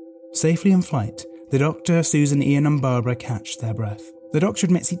 Safely in flight, the Doctor, Susan, Ian and Barbara catch their breath. The Doctor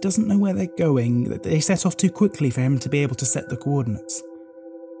admits he doesn't know where they're going, that they set off too quickly for him to be able to set the coordinates.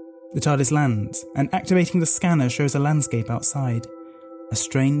 The TARDIS lands, and activating the scanner shows a landscape outside. A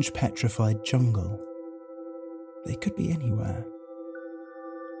strange petrified jungle. They could be anywhere.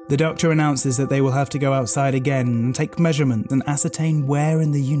 The Doctor announces that they will have to go outside again and take measurement and ascertain where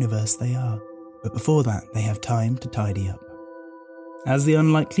in the universe they are. But before that, they have time to tidy up. As the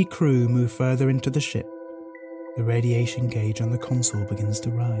unlikely crew move further into the ship, the radiation gauge on the console begins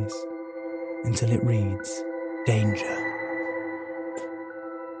to rise, until it reads, "Danger."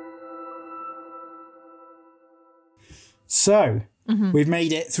 So, we've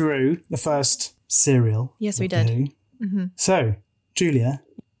made it through the first serial. Yes, we did. Mm-hmm. So, Julia,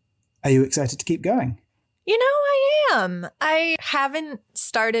 are you excited to keep going? I am. I haven't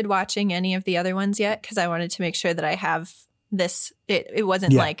started watching any of the other ones yet because I wanted to make sure that I have this. It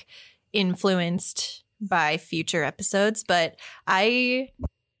wasn't like influenced by future episodes, but I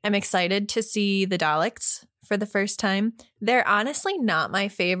am excited to see the Daleks for the first time. They're honestly not my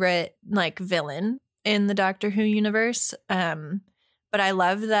favorite villain in the Doctor Who universe. But I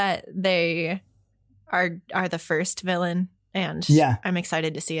love that they are the first villain, and I'm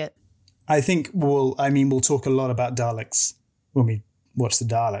excited to see it. I think we'll talk a lot about Daleks when we watch the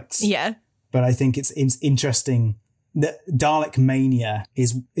Daleks. Yeah. But I think it's interesting that Dalek mania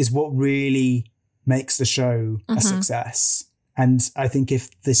is what really makes the show a success. And I think if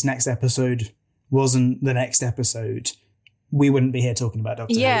this next episode wasn't the next episode, we wouldn't be here talking about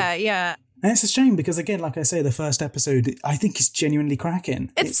Doctor Who. Yeah. And it's a shame because, again, like I say, the first episode, I think is genuinely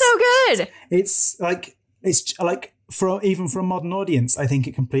cracking. It's so good. It's like even for a modern audience, I think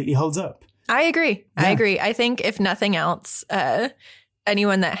it completely holds up. I agree. I think if nothing else,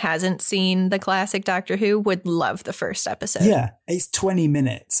 anyone that hasn't seen the classic Doctor Who would love the first episode. Yeah, it's 20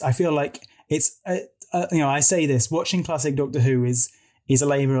 minutes. I feel like it's, I say this, watching classic Doctor Who is a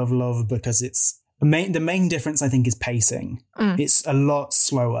labor of love because it's the main difference, I think, is pacing. It's a lot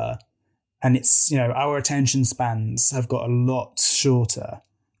slower. And it's, our attention spans have got a lot shorter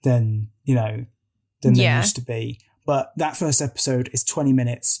than they used to be. But that first episode is 20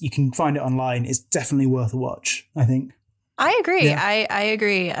 minutes. You can find it online. It's definitely worth a watch, I think. I agree. Yeah. I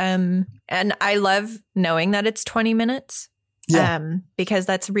agree. And I love knowing that it's 20 minutes. Yeah. Because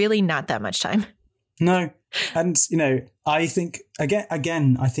that's really not that much time. No. And, I think,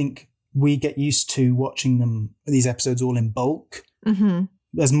 again, I think we get used to watching these episodes all in bulk. Mm-hmm.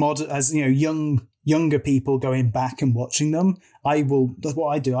 As younger people going back and watching them, that's what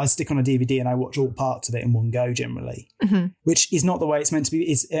I do. I stick on a DVD and I watch all parts of it in one go generally, which is not the way it's meant to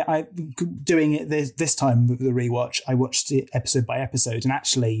be. Doing it this time with the rewatch, I watched it episode by episode, and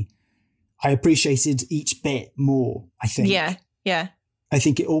actually I appreciated each bit more, I think. Yeah. I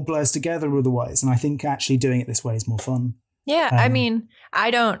think it all blurs together otherwise, and I think actually doing it this way is more fun. Yeah, I mean,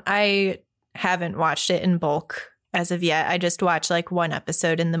 I haven't watched it in bulk as of yet. I just watch like one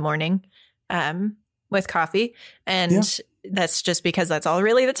episode in the morning with coffee, and that's just because that's all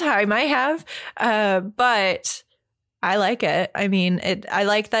really the time I have. But I like it. I mean, I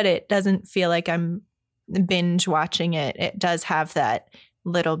like that it doesn't feel like I'm binge watching it. It does have that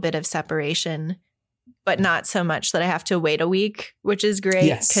little bit of separation, but not so much that I have to wait a week, which is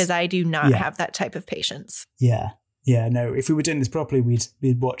great because I do not have that type of patience. Yeah. No, if we were doing this properly,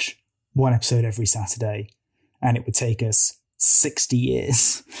 we'd watch one episode every Saturday, and it would take us 60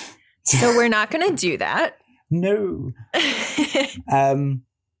 years. So we're not going to do that. No. But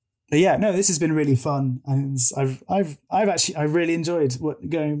yeah, no, this has been really fun, and I've really enjoyed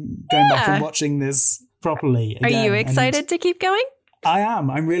going back and watching this properly again. Are you excited to keep going? I am.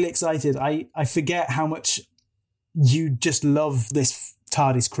 I'm really excited. I forget how much you just love this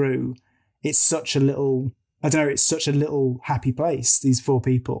TARDIS crew. It's such a little happy place, these 4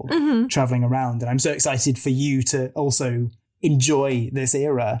 people traveling around. And I'm so excited for you to also enjoy this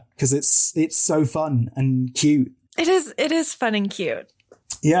era because it's so fun and cute. It is fun and cute.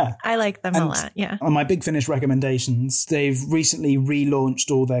 Yeah. I like them a lot. Yeah. On my Big Finish recommendations, they've recently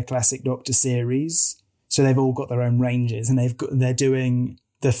relaunched all their classic Doctor series. So they've all got their own ranges, and they're doing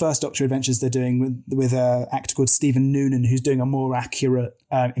the first Doctor adventures they're doing with an actor called Stephen Noonan, who's doing a more accurate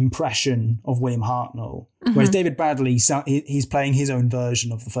impression of William Hartnell. Whereas David Bradley, he's playing his own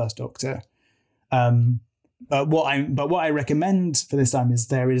version of the first Doctor. But what I recommend for this time is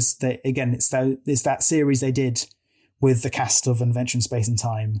it's that series they did with the cast of Adventure in Space and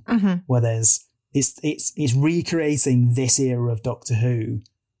Time, where it's recreating this era of Doctor Who,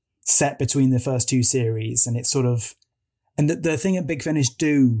 set between the first 2 series, and it's sort of, and the thing that Big Finish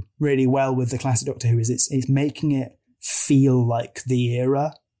do really well with the classic Doctor Who is it's making it feel like the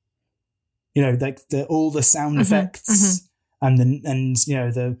era, like all the sound effects and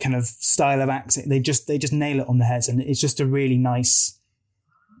the kind of style of acting, they just nail it on the head, and it's just a really nice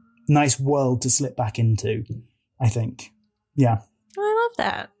world to slip back into, I think. Yeah. I love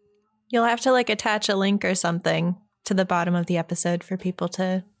that. You'll have to attach a link or something to the bottom of the episode for people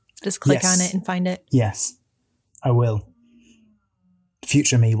to just click on it and find it. Yes, I will.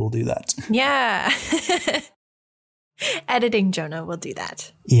 Future me will do that. Yeah. Editing Jonah will do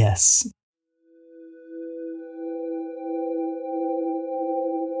that. Yes.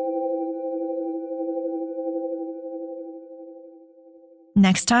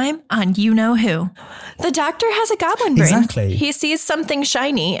 Next time on You Know Who. The Doctor has a goblin brain. Exactly. He sees something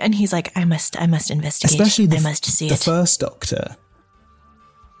shiny and he's like, I must investigate. Especially I must see the it. first Doctor.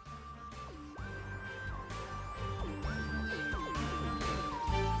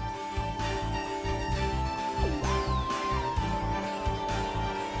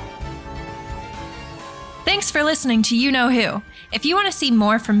 Thanks for listening to You Know Who. If you want to see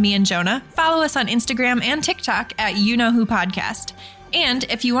more from me and Jonah, follow us on Instagram and TikTok at You Know Who Podcast. And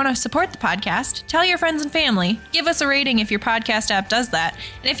if you want to support the podcast, tell your friends and family, give us a rating if your podcast app does that.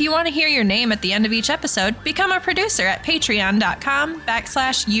 And if you want to hear your name at the end of each episode, become a producer at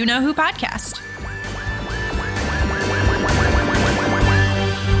patreon.com/YouKnowWhoPodcast.